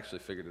 and I actually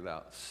figured it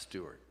out.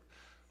 Stuart,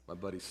 my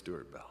buddy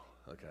Stuart Bell.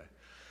 Okay.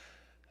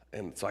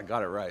 And so I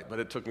got it right, but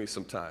it took me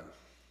some time.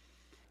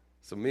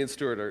 So me and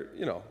Stuart are,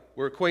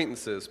 we're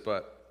acquaintances,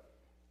 but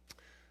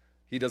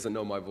He doesn't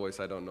know my voice,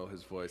 I don't know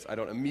his voice. I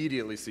don't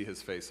immediately see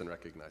his face and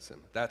recognize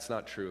him. That's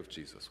not true of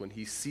Jesus. When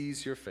he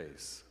sees your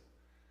face,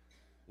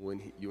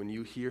 when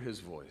you hear his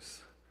voice,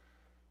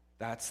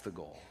 that's the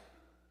goal,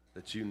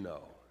 that you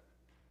know.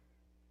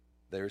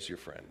 There's your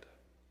friend.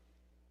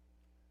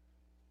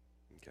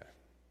 Okay.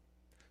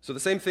 So the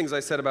same things I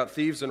said about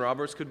thieves and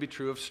robbers could be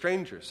true of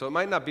strangers. So it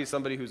might not be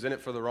somebody who's in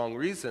it for the wrong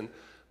reason,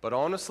 but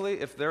honestly,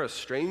 if they're a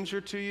stranger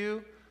to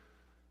you,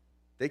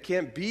 they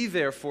can't be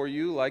there for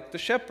you like the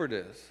shepherd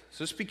is.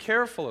 So just be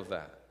careful of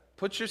that.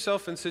 Put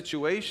yourself in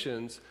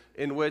situations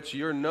in which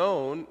you're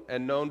known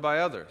and known by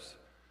others.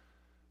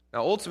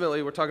 Now,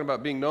 ultimately, we're talking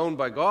about being known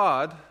by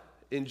God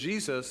in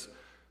Jesus,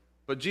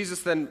 but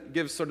Jesus then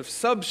gives sort of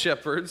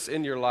sub-shepherds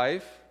in your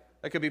life.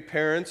 That could be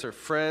parents or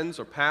friends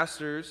or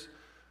pastors.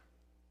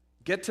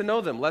 Get to know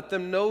them. Let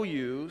them know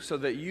you so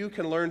that you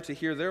can learn to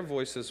hear their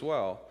voice as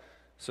well,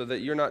 so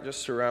that you're not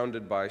just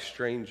surrounded by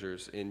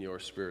strangers in your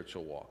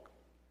spiritual walk.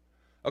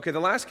 Okay,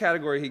 the last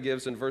category he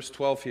gives in verse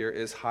 12 here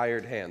is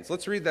hired hands.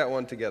 Let's read that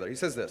one together. He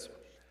says this.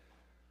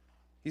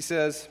 He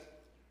says,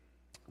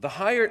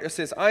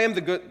 I am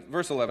the good,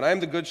 verse 11, I am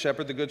the good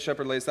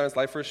shepherd lays down his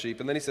life for his sheep.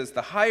 And then he says,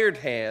 the hired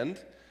hand,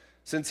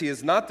 since he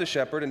is not the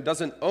shepherd and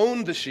doesn't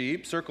own the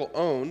sheep, circle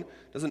own,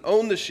 doesn't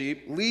own the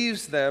sheep,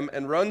 leaves them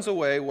and runs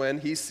away when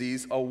he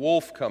sees a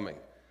wolf coming.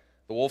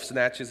 The wolf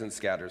snatches and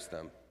scatters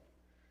them.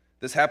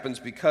 This happens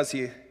because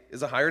he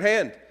is a hired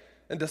hand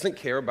and doesn't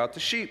care about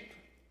the sheep.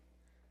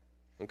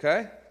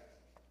 Okay?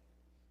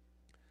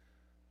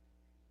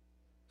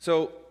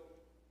 So,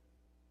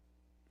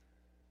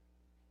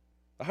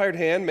 a hired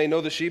hand may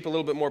know the sheep a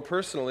little bit more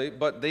personally,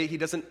 but he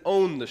doesn't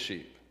own the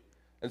sheep.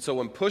 And so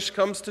when push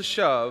comes to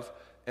shove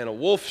and a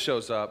wolf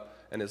shows up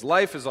and his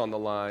life is on the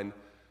line,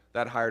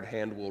 that hired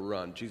hand will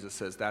run. Jesus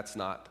says, that's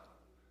not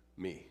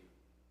me.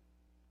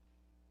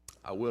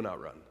 I will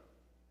not run.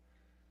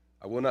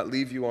 I will not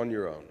leave you on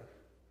your own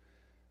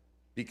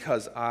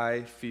because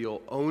I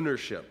feel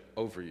ownership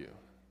over you.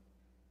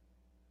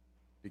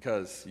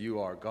 Because you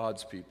are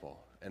God's people,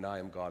 and I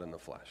am God in the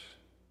flesh.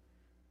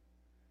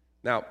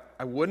 Now,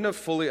 I wouldn't have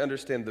fully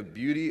understood the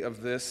beauty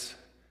of this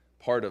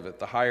part of it,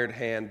 the hired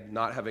hand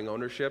not having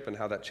ownership and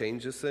how that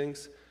changes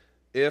things,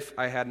 if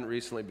I hadn't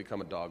recently become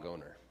a dog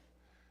owner.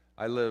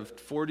 I lived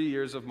 40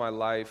 years of my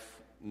life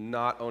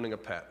not owning a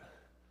pet,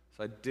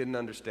 so I didn't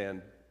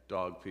understand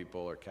dog people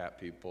or cat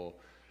people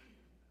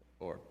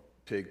or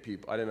pig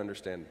people. I didn't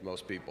understand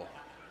most people.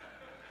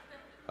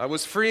 I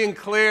was free and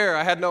clear.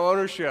 I had no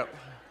ownership.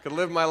 Could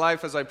live my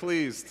life as I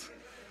pleased.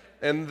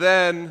 And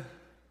then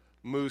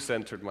Moose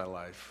entered my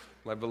life,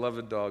 my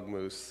beloved dog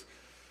Moose.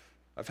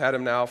 I've had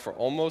him now for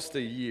almost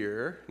a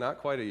year, not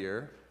quite a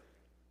year.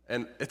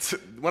 And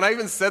when I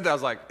even said that, I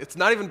was like, it's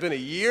not even been a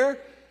year?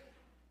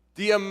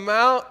 The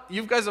amount,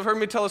 you guys have heard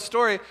me tell a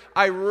story,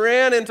 I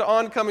ran into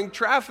oncoming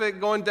traffic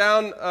going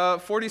down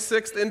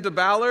 46th into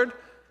Ballard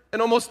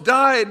and almost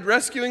died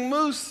rescuing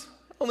Moose.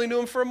 Only knew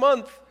him for a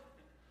month.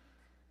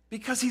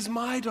 Because he's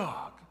my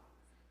dog.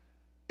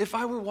 If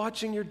I were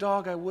watching your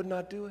dog, I would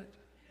not do it.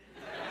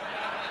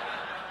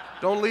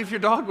 Don't leave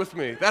your dog with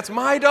me. That's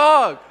my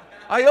dog.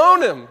 I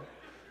own him.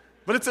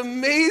 But it's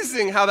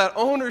amazing how that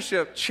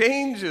ownership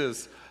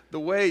changes the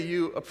way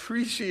you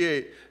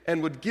appreciate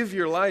and would give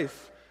your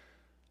life.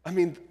 I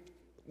mean,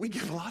 we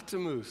give a lot to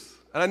Moose.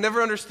 And I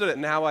never understood it.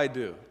 Now I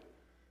do.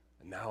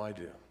 And now I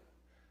do.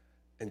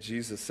 And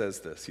Jesus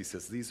says this. He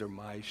says, these are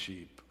my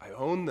sheep. I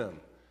own them.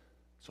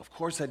 So of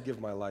course I'd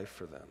give my life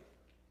for them.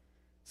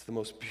 It's the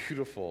most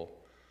beautiful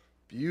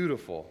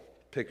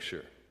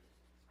picture.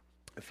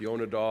 If you own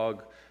a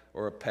dog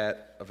or a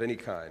pet of any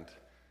kind,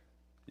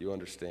 you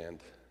understand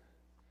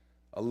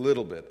a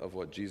little bit of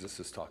what Jesus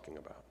is talking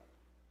about.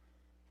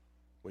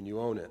 When you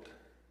own it,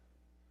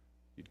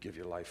 you'd give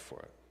your life for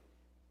it.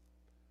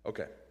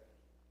 Okay.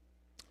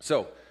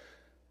 So,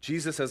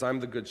 Jesus says, I'm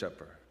the good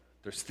shepherd.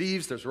 There's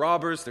thieves, there's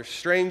robbers, there's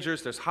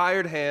strangers, there's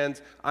hired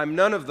hands. I'm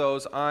none of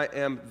those. I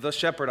am the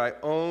shepherd. I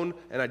own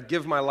and I'd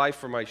give my life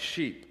for my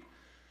sheep.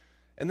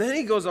 And then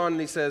he goes on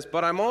and he says,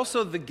 but I'm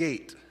also the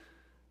gate.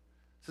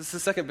 This is the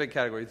second big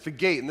category, the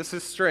gate, and this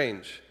is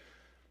strange.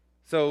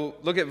 So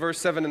look at verse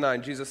 7 and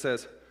 9. Jesus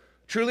says,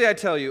 truly I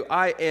tell you,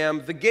 I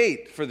am the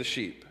gate for the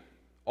sheep.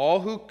 All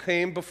who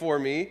came before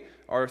me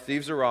are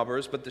thieves or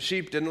robbers, but the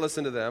sheep didn't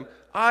listen to them.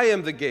 I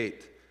am the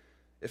gate.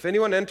 If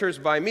anyone enters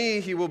by me,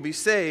 he will be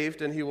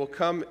saved, and he will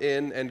come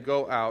in and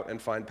go out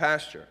and find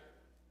pasture.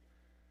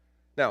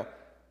 Now,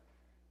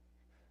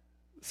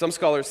 some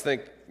scholars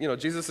think,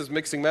 Jesus is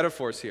mixing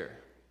metaphors here.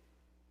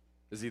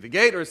 Is he the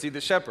gate or is he the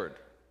shepherd?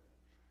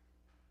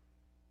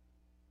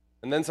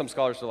 And then some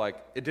scholars are like,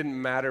 it didn't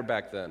matter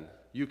back then.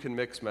 You can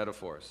mix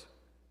metaphors.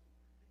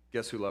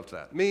 Guess who loved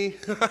that? Me.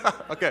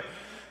 Okay.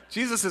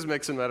 Jesus is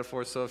mixing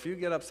metaphors, so if you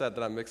get upset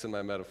that I'm mixing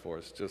my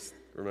metaphors, just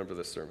remember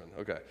this sermon.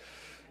 Okay.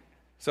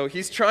 So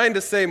he's trying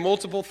to say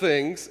multiple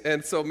things,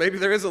 and so maybe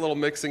there is a little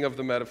mixing of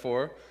the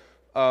metaphor,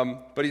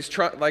 but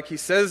he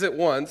says it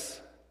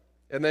once,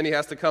 and then he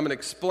has to come and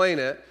explain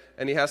it,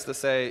 and he has to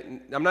say,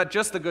 I'm not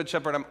just the good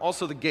shepherd, I'm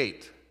also the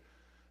gate.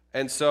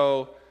 And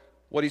so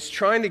what he's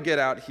trying to get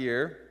out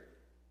here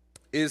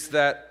is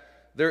that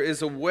there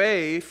is a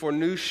way for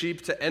new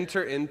sheep to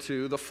enter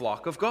into the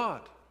flock of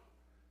God.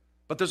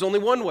 But there's only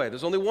one way.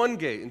 There's only one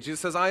gate. And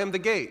Jesus says, I am the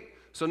gate.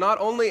 So not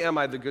only am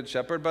I the good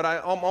shepherd, but I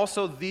am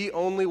also the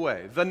only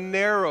way, the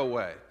narrow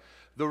way.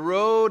 The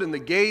road and the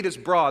gate is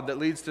broad that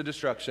leads to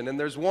destruction. And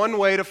there's one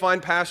way to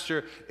find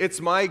pasture. It's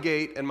my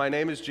gate, and my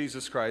name is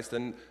Jesus Christ.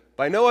 And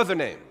by no other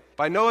name,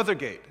 by no other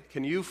gate,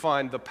 can you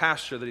find the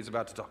pasture that he's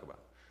about to talk about.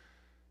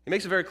 He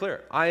makes it very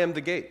clear. I am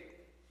the gate.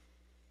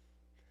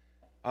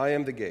 I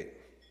am the gate.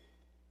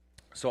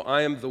 So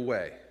I am the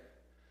way.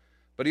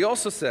 But he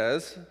also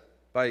says,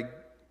 by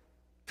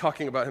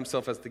talking about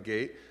himself as the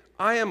gate,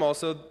 I am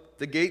also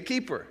the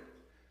gatekeeper.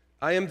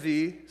 I am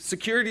the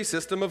security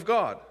system of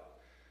God.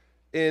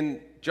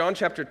 In John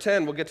chapter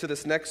 10, we'll get to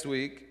this next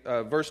week,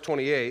 verse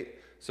 28,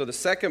 so the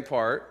second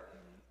part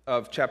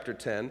of chapter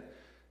 10,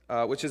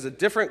 which is a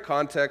different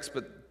context,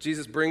 but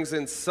Jesus brings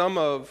in some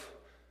of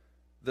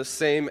the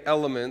same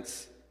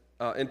elements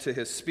into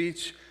his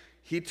speech.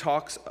 He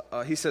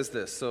says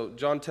this, so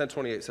John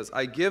 10:28 says,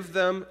 I give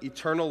them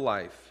eternal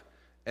life,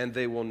 and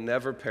they will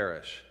never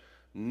perish.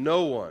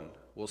 No one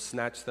will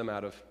snatch them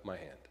out of my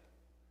hand.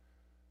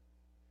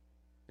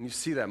 And you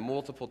see that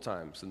multiple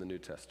times in the New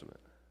Testament.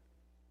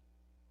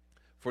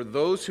 For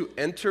those who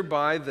enter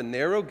by the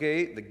narrow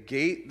gate, the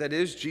gate that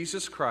is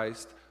Jesus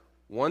Christ,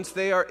 once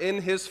they are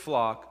in his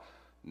flock,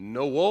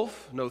 no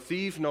wolf, no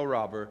thief, no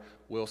robber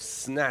will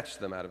snatch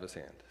them out of his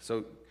hand.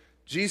 So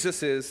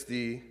Jesus is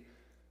the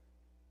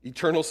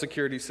eternal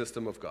security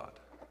system of God.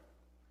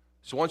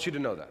 So I want you to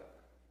know that,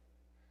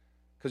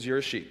 because you're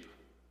a sheep.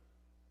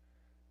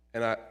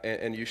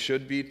 And you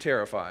should be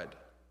terrified.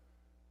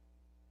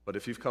 But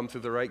if you've come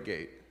through the right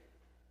gate,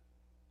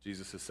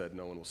 Jesus has said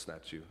no one will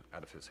snatch you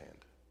out of his hand.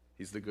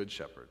 He's the good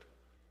shepherd.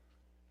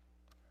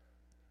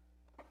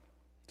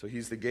 So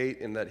he's the gate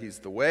in that he's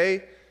the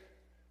way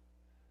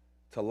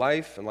to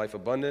life and life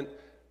abundant,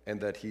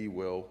 and that he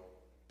will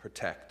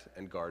protect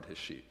and guard his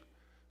sheep.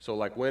 So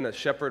like when a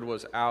shepherd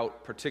was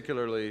out,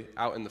 particularly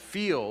out in the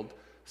field,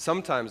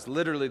 sometimes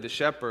literally the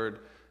shepherd,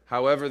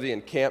 however the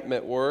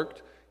encampment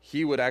worked,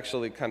 he would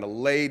actually kind of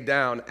lay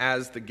down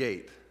as the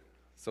gate.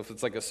 So if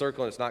it's like a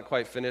circle and it's not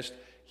quite finished,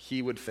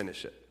 he would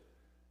finish it.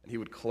 And he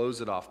would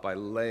close it off by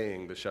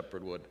laying, the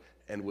shepherd would,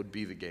 and would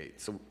be the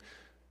gate. So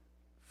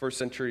first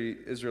century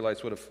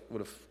Israelites would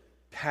have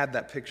had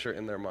that picture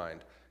in their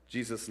mind.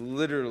 Jesus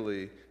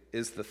literally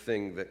is the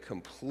thing that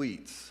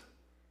completes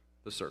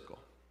the circle.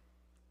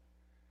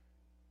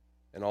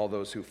 And all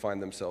those who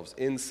find themselves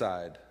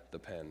inside the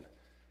pen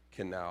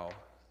can now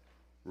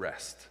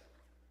rest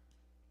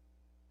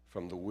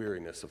from the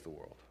weariness of the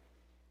world.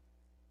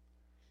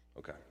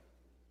 Okay.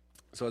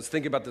 So I was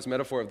thinking about this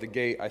metaphor of the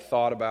gate. I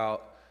thought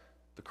about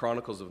the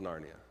Chronicles of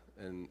Narnia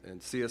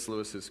and C.S.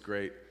 Lewis's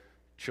great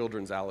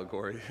children's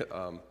allegory.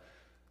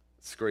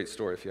 It's a great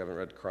story if you haven't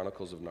read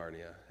Chronicles of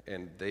Narnia.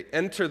 And they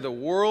enter the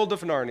world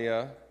of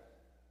Narnia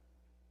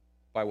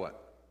by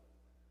what?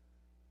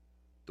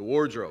 The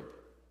wardrobe.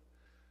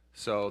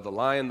 So The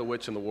Lion, the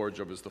Witch, and the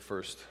Wardrobe is the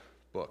first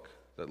book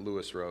that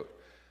Lewis wrote.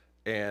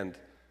 And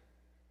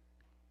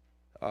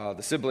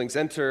the siblings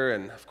enter,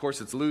 and of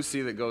course it's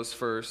Lucy that goes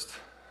first.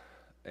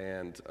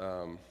 And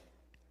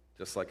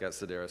just like at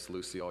Sedaris,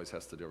 Lucy always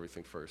has to do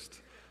everything first.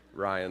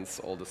 Ryan's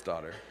oldest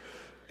daughter.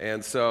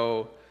 And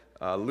so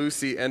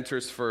Lucy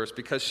enters first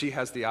because she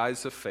has the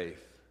eyes of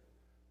faith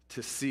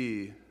to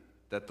see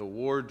that the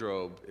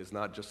wardrobe is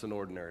not just an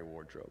ordinary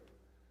wardrobe.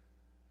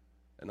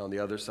 And on the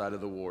other side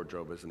of the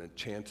wardrobe is an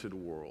enchanted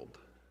world.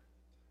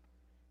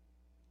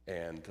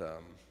 And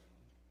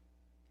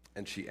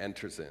she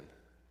enters in.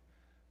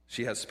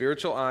 She has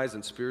spiritual eyes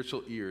and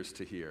spiritual ears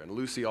to hear. And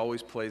Lucy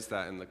always plays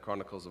that in the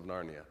Chronicles of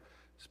Narnia.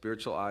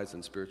 Spiritual eyes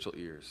and spiritual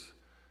ears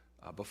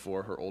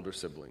before her older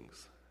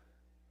siblings.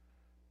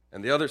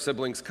 And the other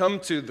siblings come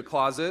to the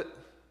closet,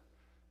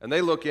 and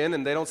they look in,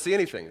 and they don't see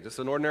anything, just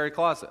an ordinary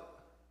closet.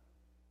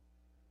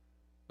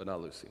 But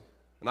not Lucy.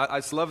 And I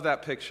just love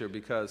that picture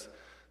because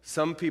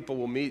some people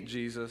will meet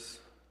Jesus,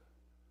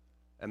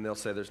 and they'll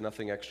say, there's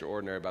nothing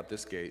extraordinary about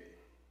this gate.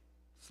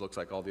 This looks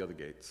like all the other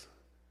gates.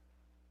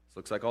 This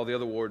looks like all the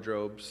other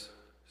wardrobes.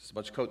 There's a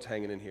bunch of coats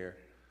hanging in here.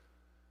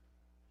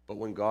 But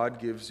when God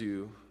gives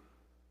you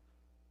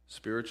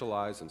spiritual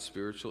eyes and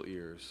spiritual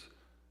ears,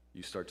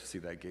 you start to see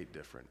that gate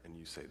different, and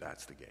you say,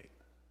 that's the gate.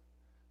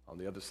 On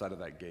the other side of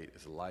that gate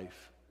is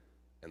life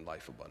and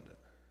life abundant.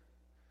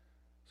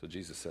 So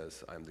Jesus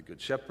says, I am the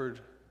good shepherd,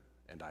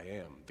 and I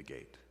am the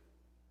gate.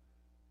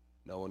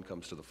 No one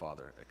comes to the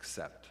Father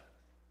except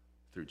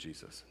through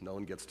Jesus. No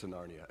one gets to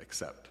Narnia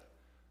except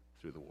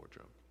through the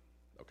wardrobe.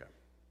 Okay.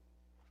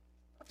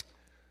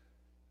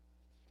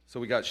 So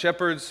we got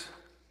shepherds,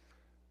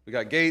 we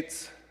got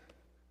gates,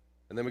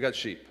 and then we got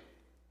sheep.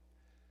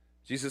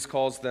 Jesus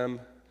calls them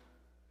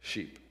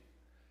sheep.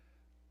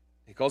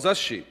 He calls us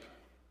sheep.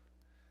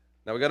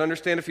 Now we got to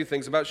understand a few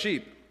things about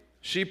sheep.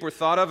 Sheep were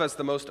thought of as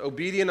the most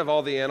obedient of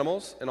all the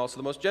animals and also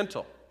the most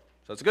gentle.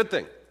 So that's a good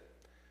thing.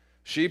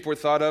 Sheep were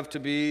thought of to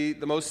be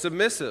the most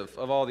submissive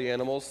of all the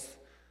animals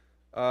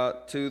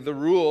to the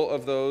rule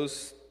of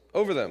those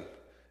over them.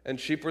 And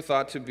sheep were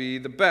thought to be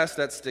the best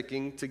at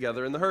sticking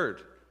together in the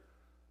herd.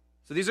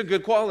 So these are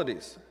good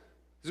qualities.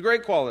 These are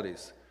great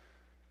qualities.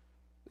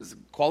 These are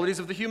qualities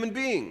of the human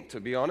being, to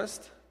be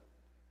honest.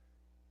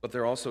 But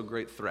they're also a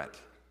great threat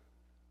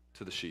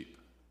to the sheep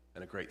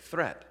and a great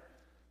threat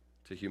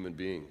to human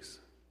beings.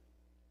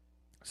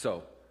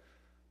 So,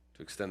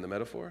 to extend the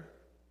metaphor,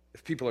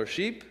 if people are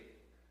sheep,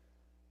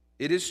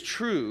 it is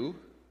true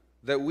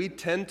that we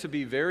tend to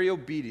be very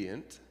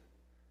obedient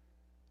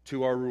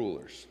to our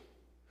rulers,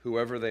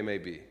 whoever they may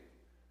be,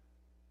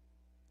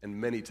 and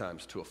many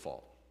times to a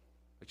fault.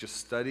 Like, just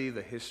study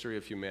the history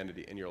of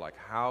humanity, and you're like,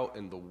 how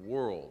in the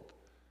world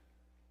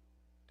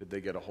did they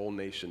get a whole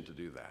nation to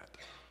do that?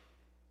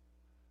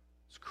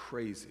 It's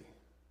crazy,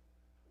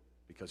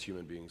 because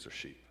human beings are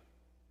sheep.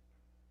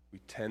 We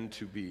tend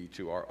to be,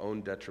 to our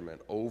own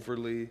detriment,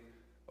 overly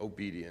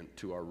obedient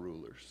to our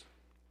rulers.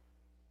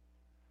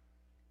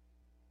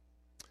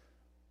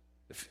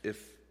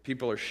 If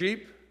people are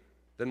sheep,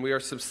 then we are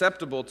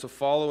susceptible to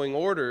following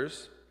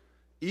orders,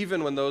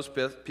 even when those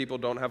people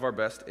don't have our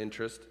best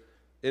interest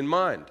in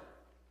mind.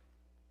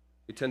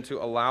 We tend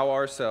to allow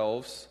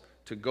ourselves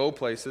to go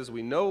places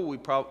we know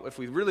if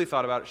we really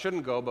thought about it,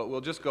 shouldn't go, but we'll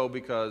just go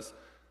because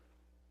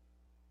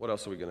what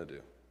else are we going to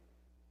do?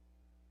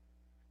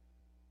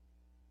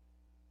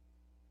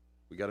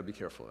 We got to be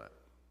careful of that.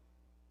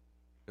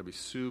 We got to be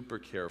super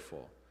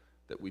careful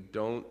that we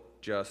don't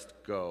just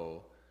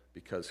go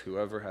because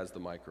whoever has the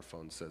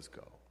microphone says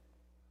go.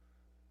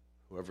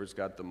 Whoever's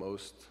got the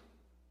most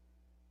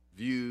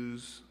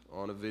views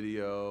on a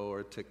video or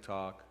a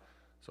TikTok,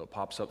 so it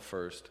pops up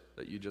first,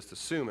 that you just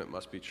assume it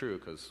must be true,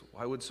 because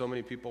why would so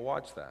many people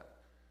watch that?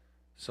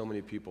 So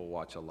many people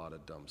watch a lot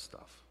of dumb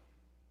stuff.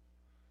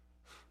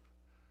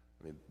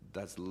 I mean,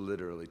 that's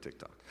literally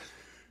TikTok.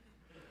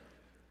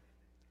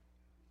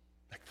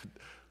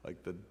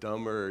 Like the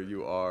dumber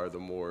you are, the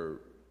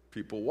more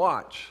people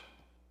watch.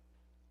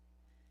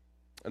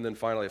 And then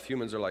finally, if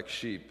humans are like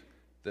sheep,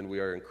 then we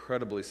are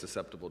incredibly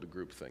susceptible to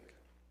groupthink.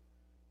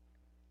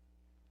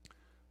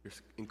 We're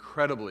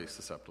incredibly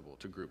susceptible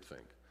to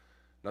groupthink.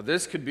 Now,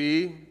 this could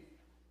be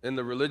in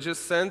the religious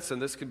sense,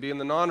 and this could be in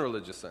the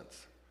non-religious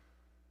sense.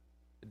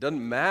 It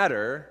doesn't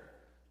matter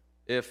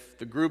if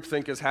the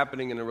groupthink is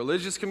happening in a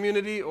religious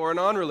community or a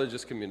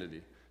non-religious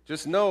community.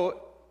 Just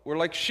know we're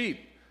like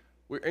sheep.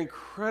 We're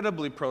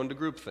incredibly prone to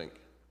groupthink.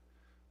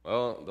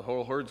 Well, the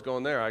whole herd's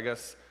going there. I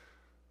guess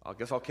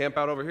I'll camp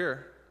out over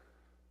here,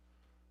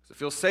 because it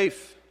feels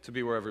safe to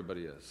be where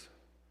everybody is.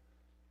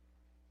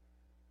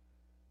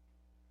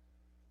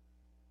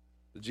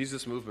 The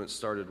Jesus movement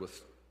started with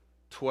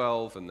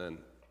 12, and then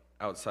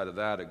outside of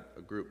that,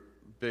 a group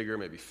bigger,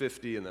 maybe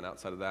 50, and then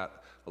outside of that,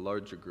 a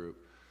larger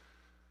group.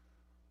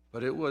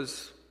 But it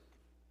was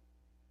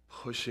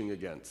pushing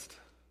against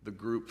the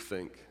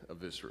groupthink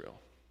of Israel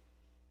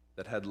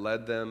that had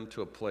led them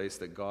to a place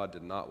that God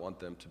did not want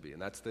them to be.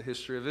 And that's the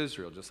history of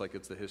Israel, just like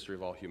it's the history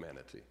of all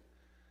humanity.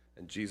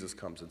 And Jesus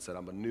comes and said,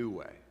 I'm a new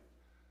way.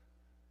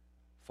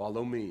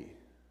 Follow me,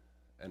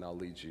 and I'll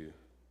lead you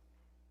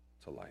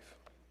to life.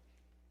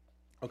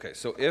 Okay,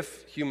 so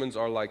if humans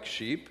are like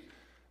sheep,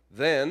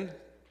 then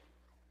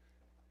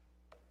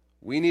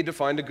we need to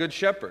find a good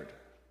shepherd.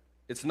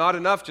 It's not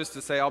enough just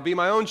to say, I'll be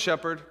my own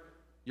shepherd.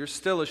 You're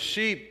still a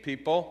sheep,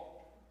 people.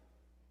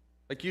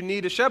 Like, you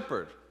need a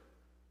shepherd.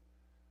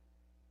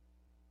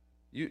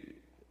 You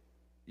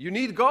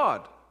need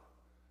God.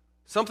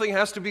 Something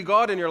has to be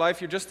God in your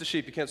life. You're just a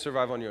sheep. You can't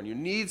survive on your own. You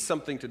need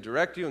something to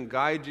direct you and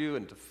guide you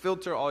and to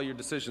filter all your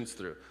decisions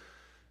through.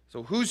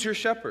 So who's your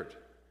shepherd?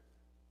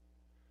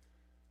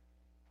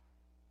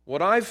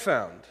 What I've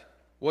found,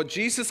 what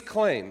Jesus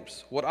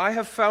claims, what I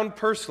have found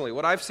personally,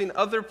 what I've seen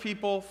other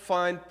people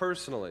find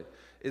personally,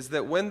 is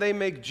that when they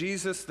make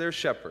Jesus their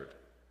shepherd,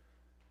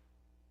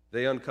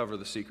 they uncover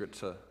the secret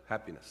to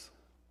happiness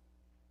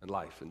and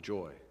life and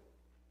joy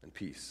and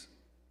peace.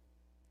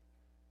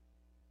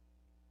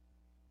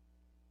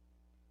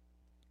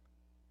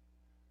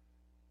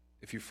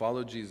 If you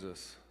follow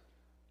Jesus,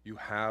 you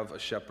have a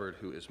shepherd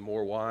who is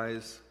more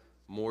wise,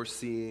 more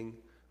seeing,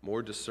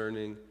 more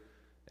discerning,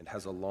 and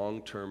has a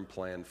long-term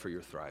plan for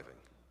your thriving.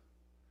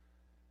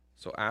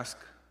 So ask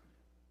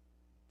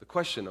the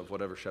question of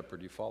whatever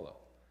shepherd you follow.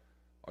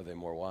 Are they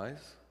more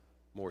wise,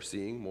 more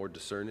seeing, more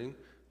discerning?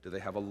 Do they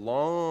have a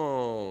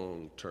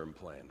long-term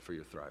plan for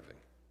your thriving?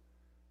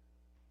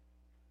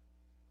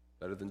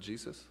 Better than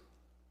Jesus?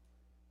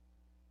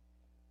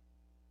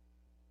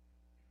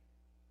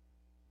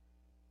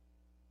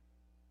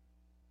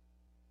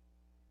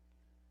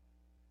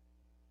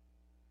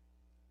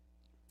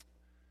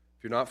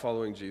 If you're not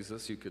following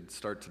Jesus, you could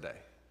start today.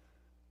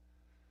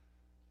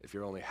 If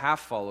you're only half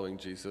following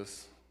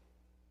Jesus,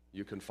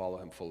 you can follow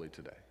him fully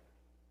today.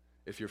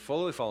 If you're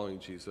fully following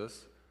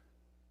Jesus,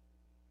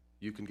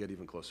 you can get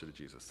even closer to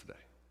Jesus today.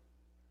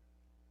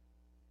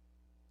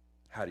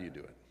 How do you do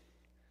it?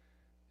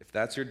 If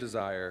that's your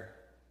desire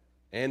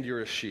and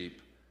you're a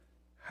sheep,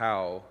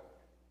 how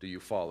do you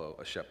follow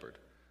a shepherd?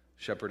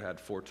 Shepherd had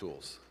 4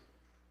 tools.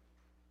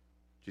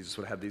 Jesus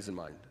would have these in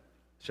mind.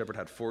 The shepherd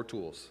had 4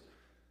 tools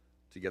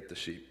to get the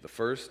sheep. The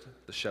first,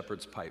 the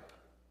shepherd's pipe.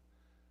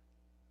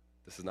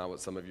 This is not what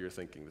some of you are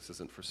thinking. This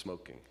isn't for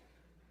smoking.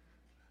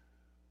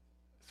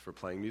 It's for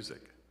playing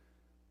music.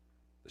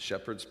 The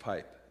shepherd's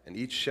pipe. And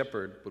each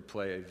shepherd would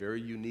play a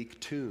very unique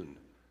tune.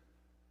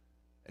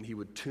 And he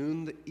would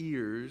tune the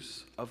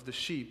ears of the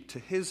sheep to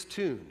his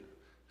tune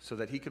so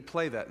that he could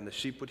play that and the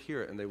sheep would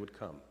hear it and they would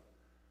come.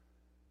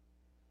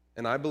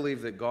 And I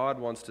believe that God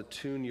wants to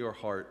tune your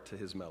heart to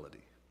his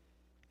melody.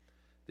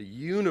 The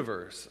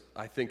universe,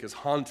 I think, is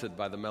haunted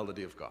by the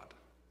melody of God.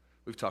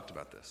 We've talked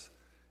about this.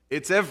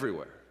 It's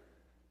everywhere.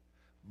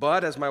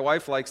 But, as my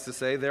wife likes to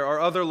say, there are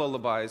other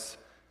lullabies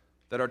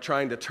that are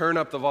trying to turn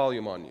up the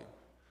volume on you,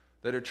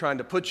 that are trying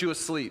to put you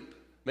asleep,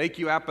 make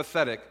you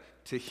apathetic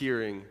to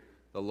hearing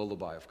the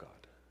lullaby of God.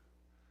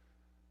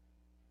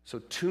 So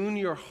tune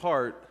your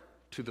heart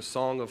to the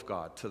song of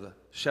God, to the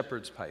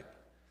shepherd's pipe.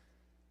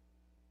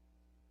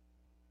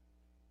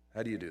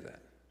 How do you do that?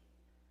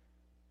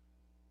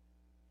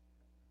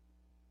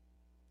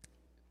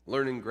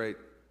 Learning great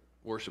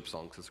worship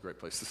songs is a great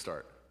place to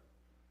start,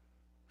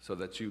 so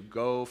that you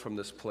go from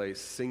this place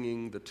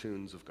singing the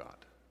tunes of God.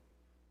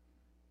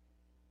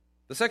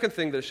 The second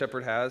thing that a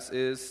shepherd has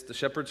is the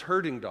shepherd's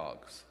herding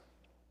dogs.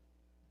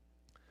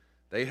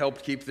 They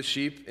helped keep the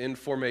sheep in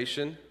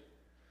formation,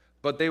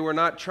 but they were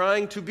not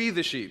trying to be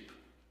the sheep.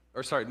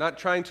 Not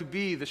trying to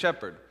be the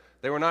shepherd.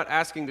 They were not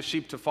asking the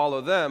sheep to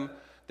follow them.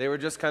 They were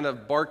just kind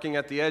of barking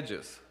at the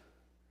edges.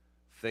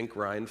 Think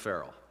Ryan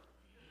Farrell.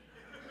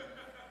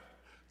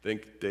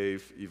 Think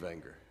Dave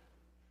Evanger.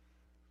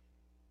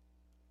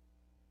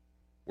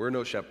 We're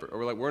no shepherd.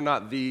 Or we're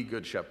not the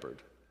good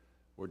shepherd.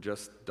 We're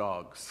just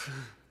dogs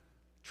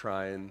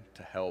trying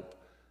to help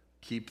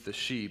keep the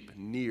sheep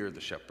near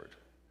the shepherd.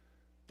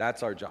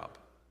 That's our job.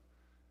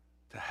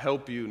 To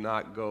help you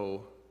not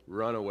go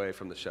run away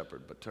from the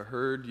shepherd, but to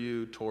herd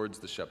you towards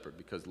the shepherd,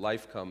 because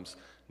life comes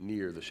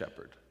near the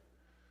shepherd.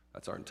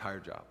 That's our entire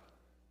job.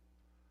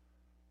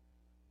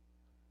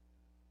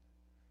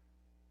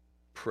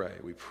 Pray.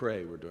 We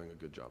pray we're doing a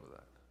good job of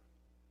that.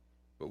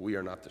 But we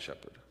are not the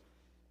shepherd.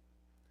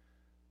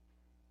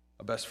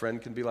 A best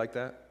friend can be like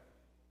that.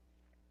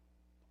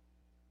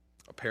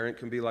 A parent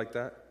can be like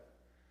that.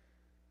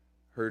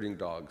 Herding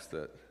dogs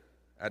that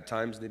at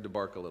times need to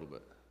bark a little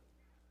bit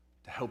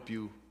to help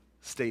you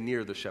stay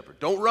near the shepherd.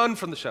 Don't run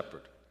from the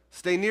shepherd.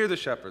 Stay near the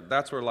shepherd.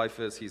 That's where life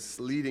is. He's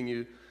leading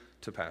you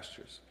to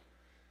pastures.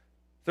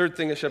 Third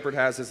thing a shepherd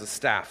has is a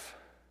staff.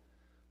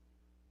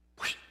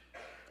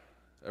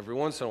 Every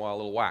once in a while, a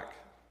little whack.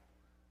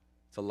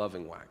 It's a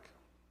loving whack.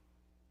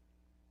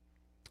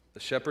 The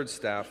shepherd's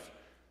staff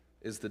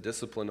is the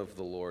discipline of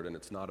the Lord, and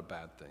it's not a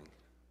bad thing.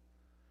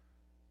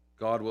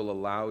 God will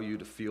allow you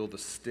to feel the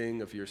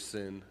sting of your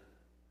sin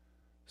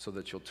so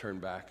that you'll turn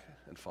back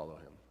and follow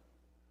him.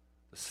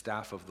 The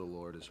staff of the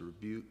Lord is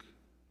rebuke.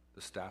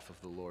 The staff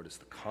of the Lord is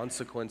the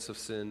consequence of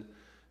sin.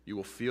 You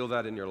will feel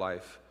that in your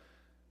life.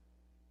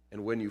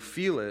 And when you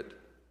feel it,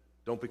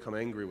 don't become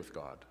angry with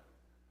God.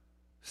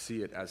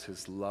 See it as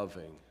his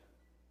loving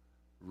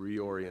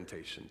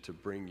reorientation to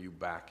bring you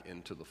back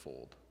into the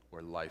fold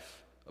where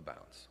life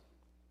abounds.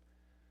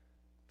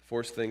 The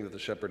fourth thing that the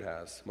shepherd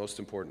has, most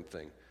important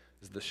thing,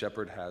 is the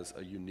shepherd has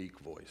a unique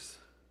voice.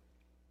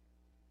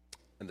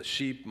 And the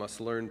sheep must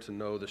learn to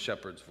know the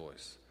shepherd's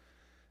voice.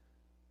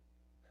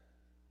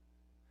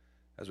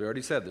 As we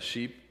already said,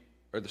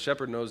 the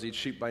shepherd knows each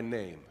sheep by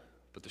name,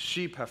 but the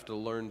sheep have to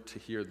learn to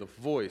hear the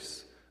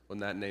voice when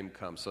that name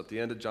comes. So at the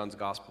end of John's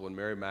gospel, when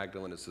Mary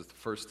Magdalene is the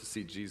first to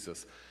see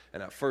Jesus,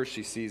 and at first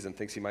she sees and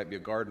thinks he might be a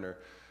gardener,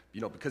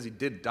 because he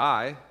did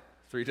die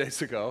 3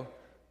 days ago.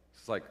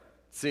 It's like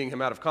seeing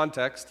him out of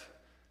context.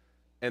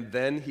 And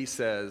then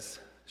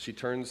she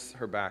turns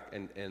her back,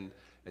 and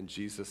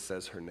Jesus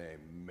says her name,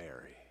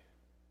 Mary.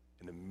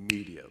 And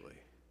immediately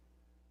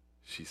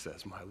she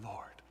says, my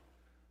Lord.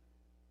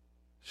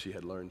 She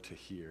had learned to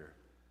hear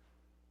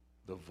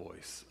the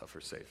voice of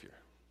her Savior.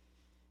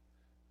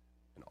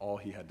 And all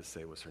he had to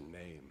say was her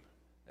name,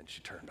 and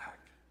she turned back.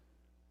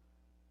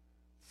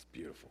 It's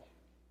beautiful.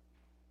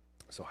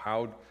 So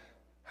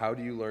how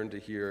do you learn to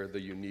hear the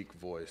unique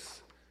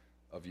voice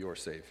of your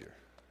Savior,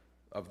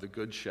 of the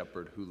Good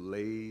Shepherd who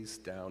lays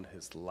down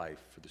his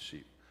life for the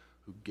sheep,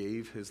 who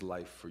gave his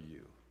life for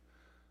you?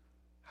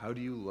 How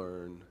do you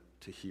learn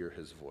to hear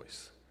his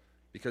voice?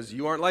 Because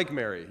you aren't like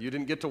Mary. You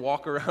didn't get to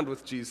walk around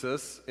with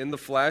Jesus in the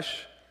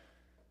flesh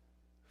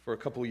for a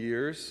couple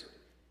years.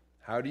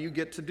 How do you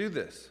get to do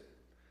this?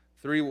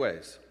 3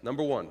 ways.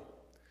 Number 1,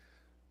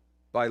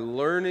 by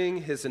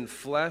learning his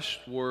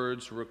enfleshed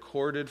words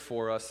recorded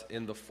for us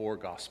in the 4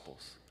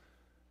 Gospels.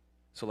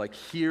 So like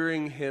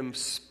hearing him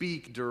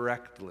speak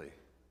directly.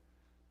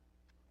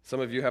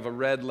 Some of you have a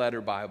red letter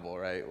Bible,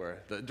 right,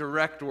 where the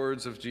direct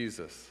words of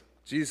Jesus.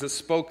 Jesus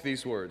spoke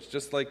these words,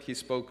 just like he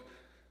spoke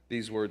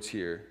these words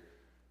here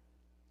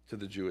to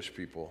the Jewish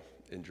people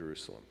in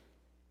Jerusalem.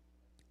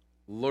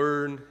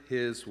 Learn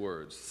his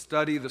words.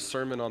 Study the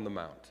Sermon on the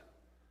Mount.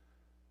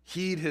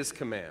 Heed his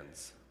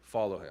commands.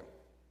 Follow him.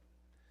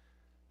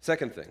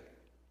 Second thing,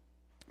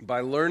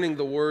 by learning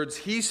the words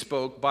he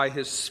spoke by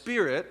his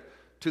Spirit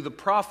to the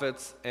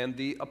prophets and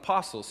the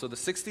apostles. So the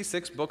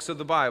 66 books of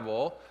the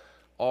Bible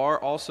are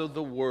also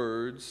the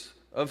words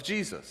of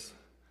Jesus.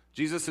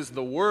 Jesus is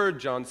the Word,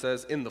 John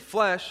says, in the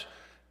flesh,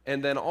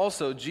 and then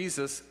also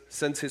Jesus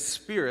sends his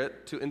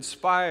Spirit to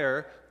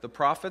inspire the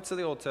prophets of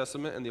the Old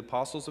Testament and the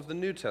apostles of the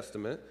New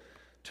Testament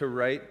to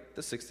write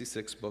the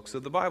 66 books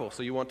of the Bible.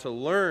 So you want to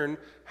learn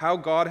how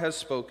God has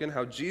spoken,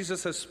 how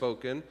Jesus has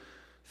spoken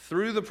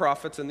through the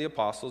prophets and the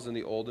apostles in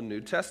the Old and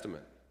New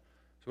Testament.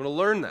 So you want to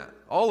learn that,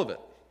 all of it.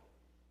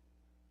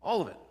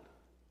 All of it.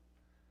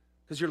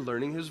 Because you're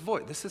learning his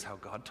voice. This is how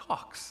God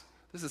talks.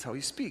 This is how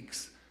he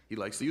speaks. He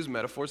likes to use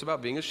metaphors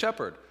about being a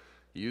shepherd.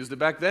 He used it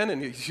back then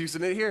and he's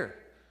using it here.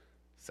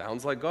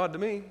 Sounds like God to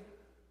me.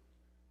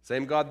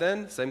 Same God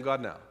then, same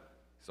God now.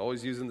 He's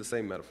always using the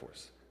same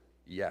metaphors.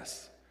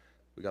 Yes,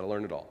 we got to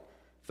learn it all.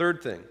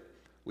 Third thing,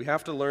 we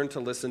have to learn to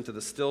listen to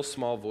the still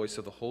small voice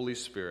of the Holy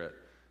Spirit,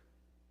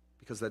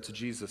 because that's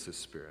Jesus'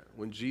 Spirit.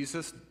 When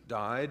Jesus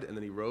died and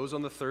then he rose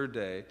on the third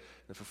day,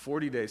 and for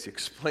 40 days he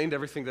explained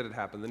everything that had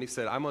happened. Then he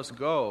said, I must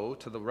go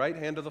to the right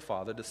hand of the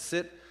Father to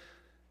sit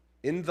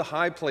in the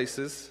high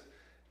places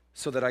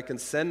so that I can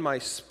send my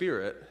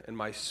Spirit, and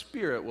my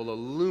Spirit will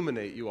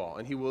illuminate you all.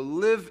 And he will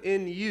live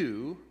in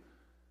you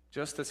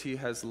just as he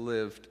has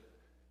lived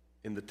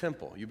in the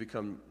temple. You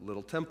become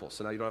little temples.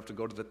 So now you don't have to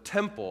go to the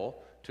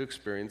temple to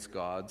experience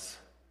God's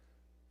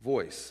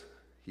voice.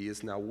 He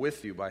is now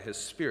with you by his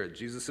Spirit.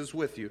 Jesus is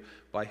with you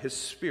by his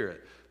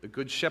Spirit. The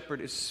Good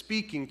Shepherd is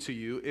speaking to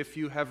you if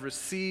you have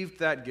received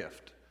that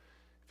gift.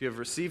 If you have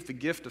received the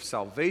gift of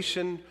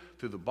salvation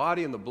through the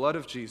body and the blood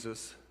of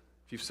Jesus,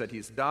 if you've said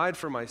he's died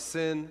for my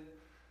sin,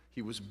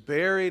 he was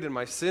buried and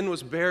my sin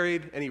was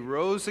buried, and he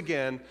rose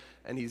again,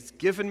 and he's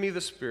given me the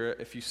Spirit.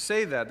 If you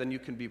say that, then you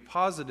can be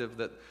positive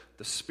that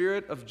the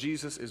Spirit of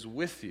Jesus is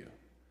with you,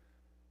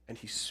 and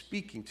he's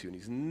speaking to you, and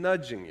he's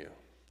nudging you,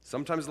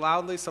 sometimes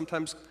loudly,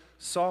 sometimes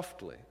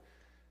softly.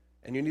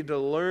 And you need to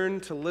learn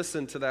to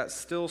listen to that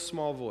still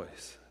small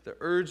voice, the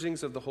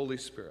urgings of the Holy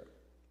Spirit.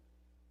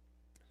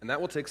 And that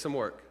will take some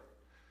work.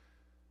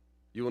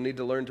 You will need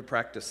to learn to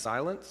practice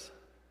silence.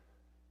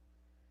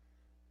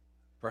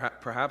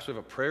 Perhaps we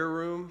have a prayer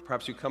room.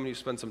 Perhaps you come and you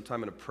spend some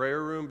time in a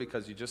prayer room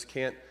because you just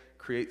can't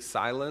create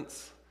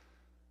silence.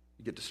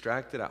 You get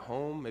distracted at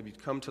home. Maybe you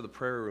come to the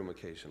prayer room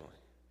occasionally.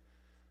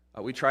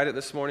 We tried it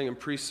this morning in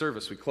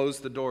pre-service. We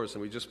closed the doors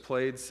and we just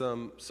played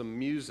some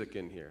music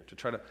in here to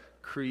try to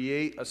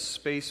create a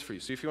space for you.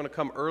 So if you want to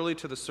come early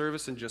to the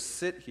service and just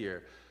sit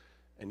here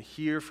and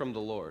hear from the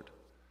Lord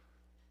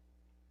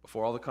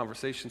before all the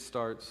conversation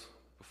starts,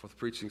 before the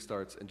preaching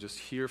starts, and just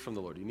hear from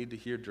the Lord. You need to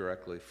hear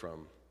directly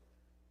from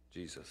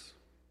Jesus.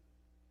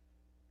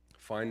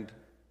 Find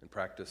and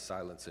practice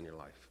silence in your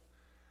life.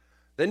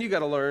 Then you got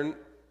to learn,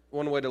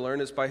 one way to learn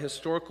is by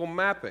historical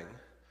mapping.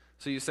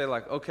 So you say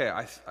like, okay,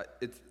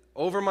 it's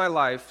over my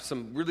life,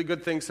 some really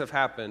good things have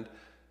happened,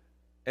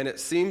 and it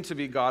seemed to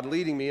be God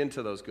leading me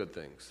into those good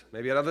things.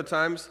 Maybe at other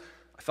times,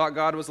 I thought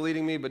God was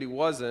leading me, but he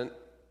wasn't,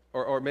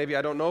 or maybe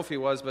I don't know if he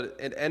was, but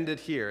it ended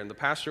here, and the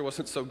pasture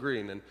wasn't so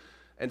green.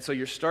 And so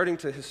you're starting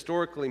to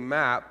historically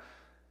map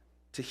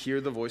to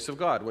hear the voice of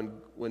God.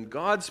 When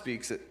God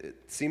speaks, it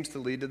seems to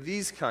lead to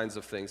these kinds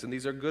of things, and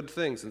these are good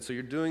things. And so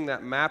you're doing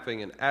that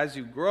mapping, and as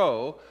you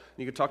grow, and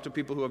you can talk to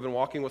people who have been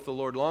walking with the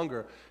Lord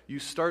longer, you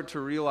start to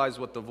realize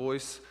what the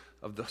voice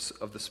of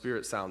the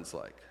Spirit sounds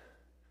like.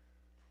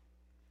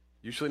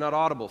 Usually not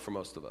audible for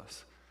most of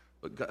us,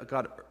 but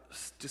God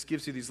just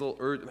gives you these little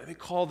urges. Maybe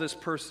call this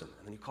person,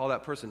 and then you call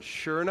that person.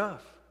 Sure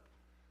enough,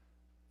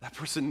 that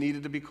person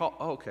needed to be called.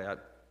 Oh, okay,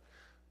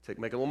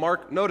 make a little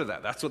note of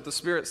that. That's what the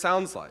Spirit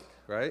sounds like,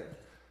 right?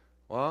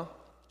 Well,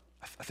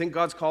 I think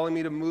God's calling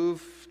me to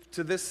move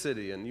to this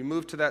city, and you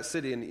move to that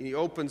city, and he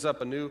opens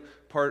up a new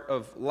part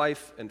of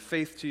life and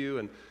faith to you,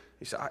 and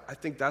you say, I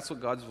think that's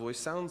what God's voice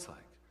sounds like.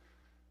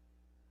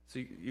 So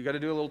you got to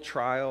do a little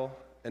trial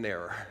and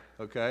error,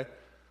 okay?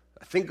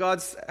 I think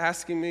God's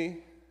asking me,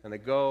 and I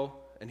go,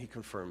 and he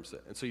confirms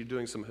it. And so you're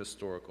doing some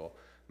historical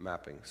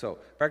mapping. So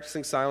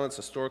practicing silence,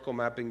 historical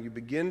mapping, you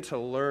begin to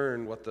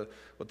learn what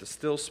the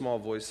still small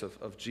voice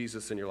of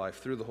Jesus in your life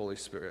through the Holy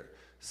Spirit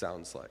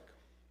sounds like.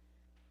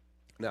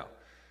 Now,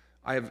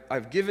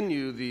 I've given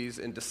you these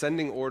in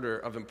descending order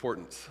of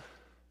importance.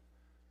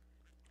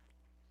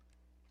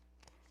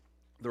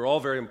 They're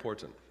all very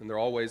important, and they're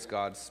all ways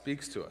God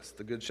speaks to us.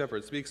 The Good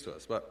Shepherd speaks to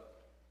us.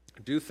 But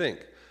do think,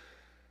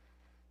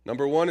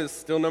 number one is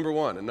still number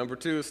one, and number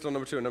two is still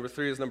number two, and number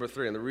three is number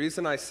three. And the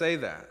reason I say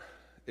that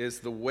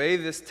is the way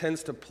this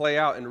tends to play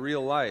out in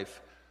real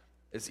life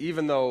is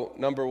even though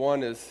number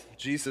one is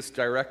Jesus'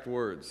 direct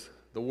words,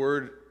 the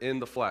word in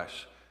the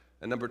flesh,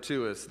 and number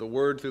two is the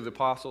word through the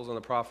apostles and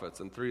the prophets,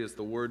 and three is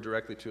the word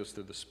directly to us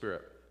through the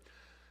Spirit.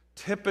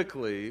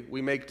 Typically,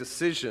 we make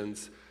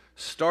decisions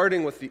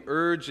starting with the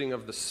urging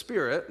of the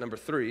Spirit, number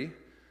three,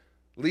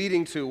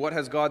 leading to what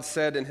has God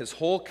said in his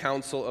whole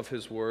counsel of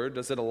his word.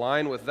 Does it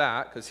align with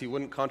that? Because he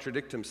wouldn't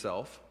contradict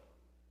himself.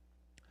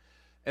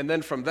 And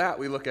then from that,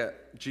 we look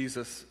at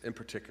Jesus in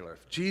particular.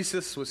 If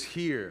Jesus was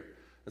here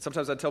And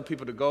sometimes I tell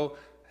people to go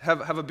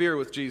have a beer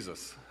with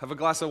Jesus, have a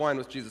glass of wine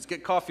with Jesus,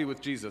 get coffee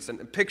with Jesus,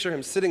 and picture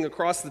him sitting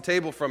across the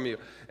table from you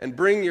and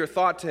bring your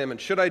thought to him,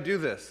 and should I do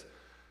this?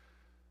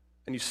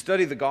 And you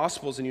study the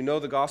Gospels and you know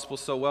the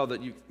Gospels so well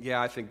that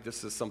I think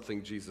this is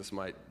something Jesus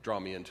might draw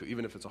me into,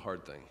 even if it's a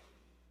hard thing.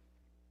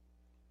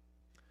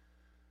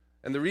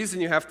 And the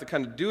reason you have to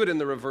kind of do it in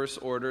the reverse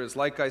order is,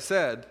 like I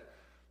said,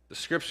 the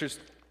Scriptures,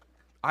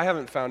 I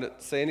haven't found it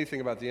say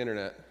anything about the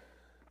internet,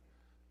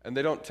 and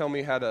they don't tell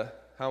me how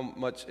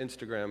much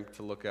Instagram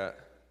to look at,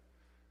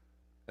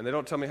 and they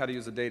don't tell me how to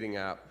use a dating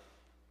app.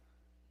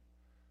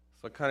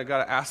 So I kind of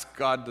got to ask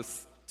God to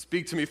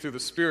speak to me through the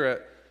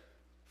Spirit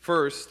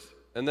first,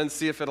 and then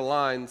see if it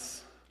aligns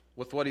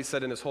with what he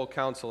said in his whole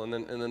counsel, and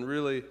then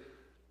really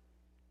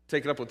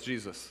take it up with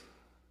Jesus.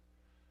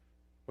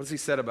 What has he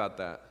said about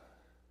that?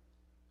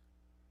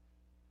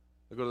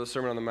 I go to the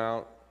Sermon on the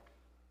Mount.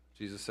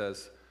 Jesus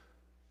says,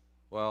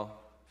 well,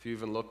 if you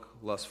even look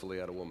lustfully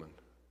at a woman,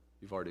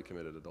 you've already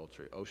committed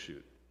adultery. Oh,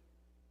 shoot.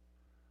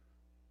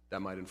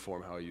 That might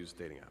inform how I use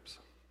dating apps.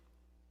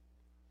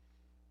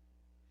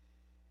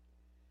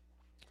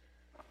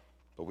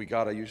 But we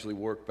got to usually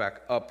work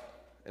back up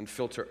and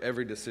filter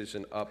every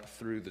decision up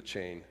through the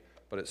chain.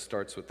 But it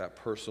starts with that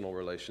personal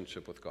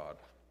relationship with God.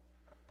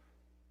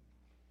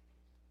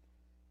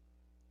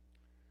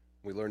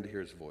 We learn to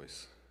hear his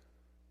voice.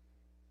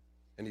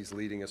 And he's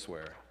leading us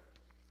where?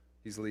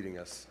 He's leading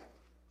us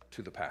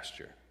to the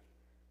pasture.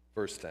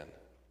 Verse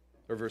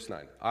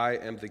 9. I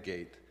am the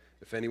gate.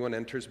 If anyone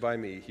enters by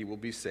me, he will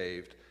be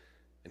saved,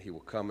 and he will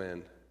come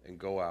in and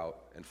go out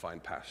and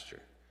find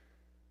pasture.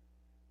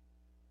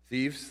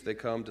 Thieves, they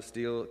come to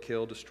steal,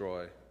 kill,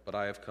 destroy, but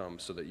I have come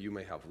so that you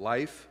may have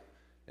life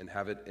and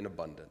have it in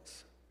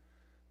abundance.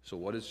 So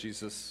what does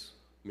Jesus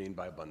mean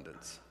by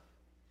abundance?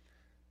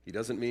 He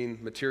doesn't mean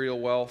material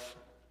wealth.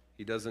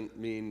 He doesn't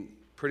mean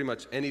pretty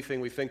much anything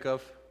we think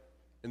of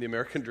in the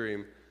American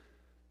dream.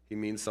 He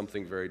means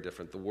something very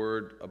different. The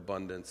word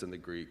abundance in the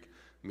Greek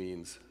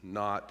means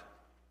not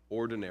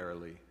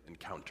ordinarily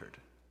encountered.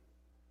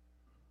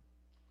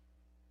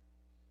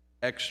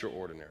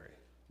 Extraordinary.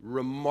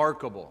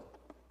 Remarkable.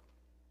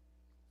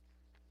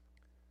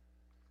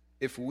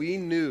 If we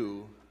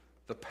knew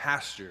the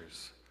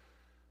pastures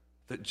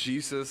that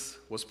Jesus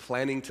was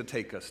planning to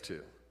take us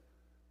to,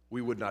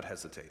 we would not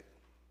hesitate.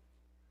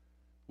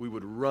 We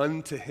would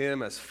run to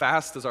him as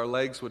fast as our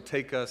legs would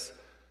take us,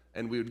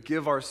 and we would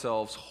give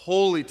ourselves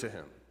wholly to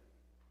him.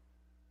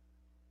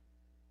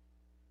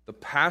 The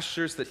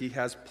pastures that he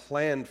has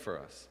planned for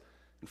us.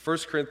 In 1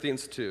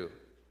 Corinthians 2,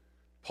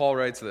 Paul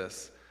writes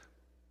this,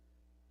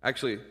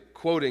 actually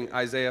quoting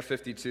Isaiah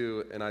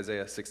 52 and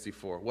Isaiah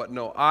 64. What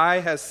no eye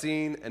has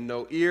seen and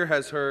no ear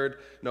has heard,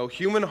 no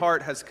human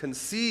heart has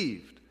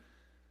conceived,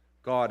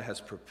 God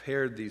has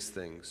prepared these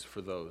things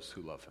for those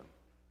who love him.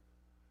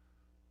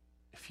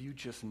 If you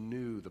just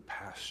knew the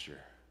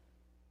pasture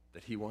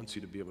that he wants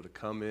you to be able to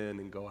come in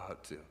and go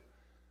out to,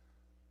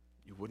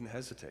 you wouldn't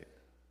hesitate.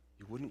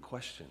 You wouldn't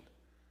question.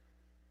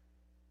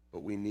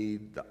 But we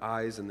need the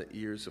eyes and the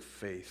ears of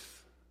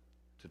faith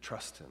to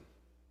trust him.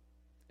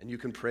 And you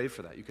can pray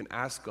for that. You can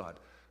ask God,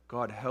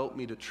 God, help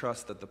me to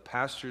trust that the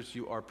pastures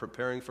you are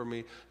preparing for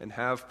me and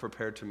have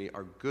prepared to me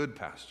are good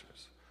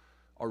pastures,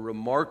 are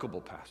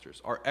remarkable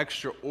pastures, are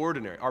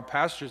extraordinary, are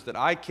pastures that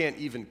I can't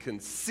even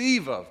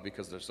conceive of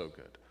because they're so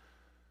good.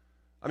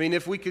 I mean,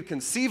 if we could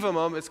conceive of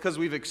them, it's because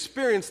we've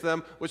experienced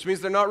them, which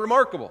means they're not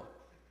remarkable.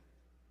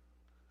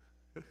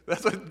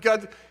 That's what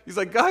God, he's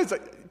like, guys,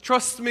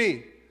 trust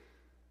me.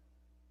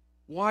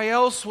 Why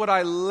else would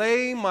I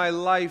lay my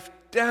life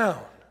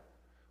down?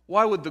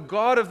 Why would the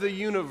God of the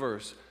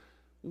universe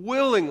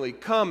willingly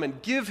come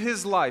and give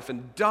his life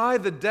and die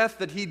the death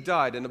that he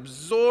died and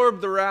absorb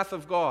the wrath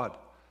of God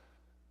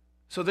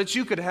so that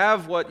you could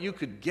have what you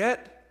could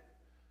get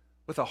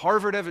with a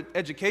Harvard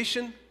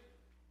education,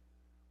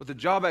 with a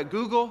job at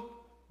Google?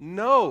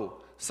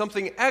 No,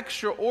 something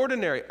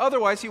extraordinary.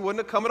 Otherwise, he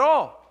wouldn't have come at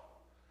all.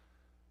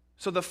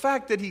 So the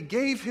fact that he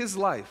gave his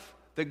life,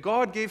 that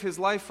God gave his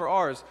life for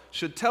ours,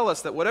 should tell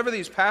us that whatever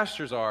these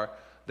pastures are,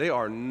 they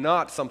are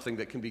not something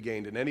that can be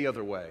gained in any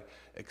other way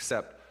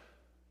except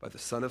by the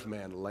Son of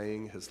Man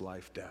laying his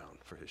life down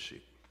for his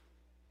sheep.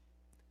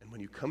 And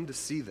when you come to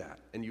see that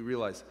and you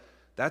realize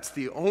that's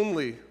the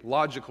only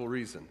logical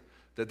reason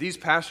that these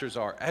pastures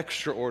are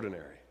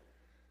extraordinary,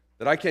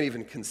 that I can't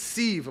even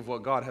conceive of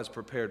what God has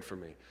prepared for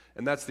me,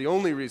 and that's the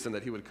only reason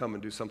that he would come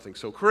and do something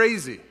so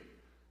crazy.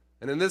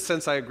 And in this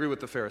sense, I agree with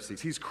the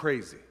Pharisees. He's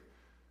crazy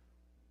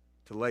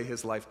to lay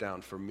his life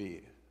down for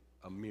me,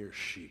 a mere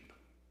sheep.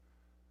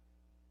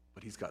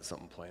 But he's got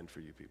something planned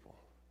for you people.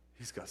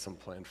 He's got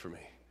something planned for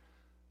me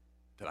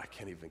that I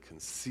can't even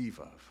conceive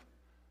of.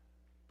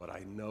 But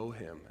I know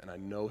him, and I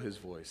know his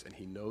voice, and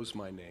he knows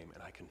my name,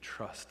 and I can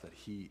trust that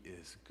he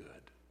is good.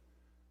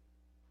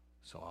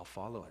 So I'll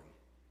follow him.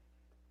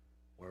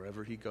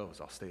 Wherever he goes,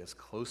 I'll stay as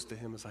close to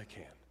him as I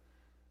can,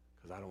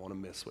 because I don't want to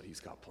miss what he's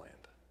got planned.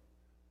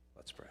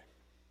 Let's pray.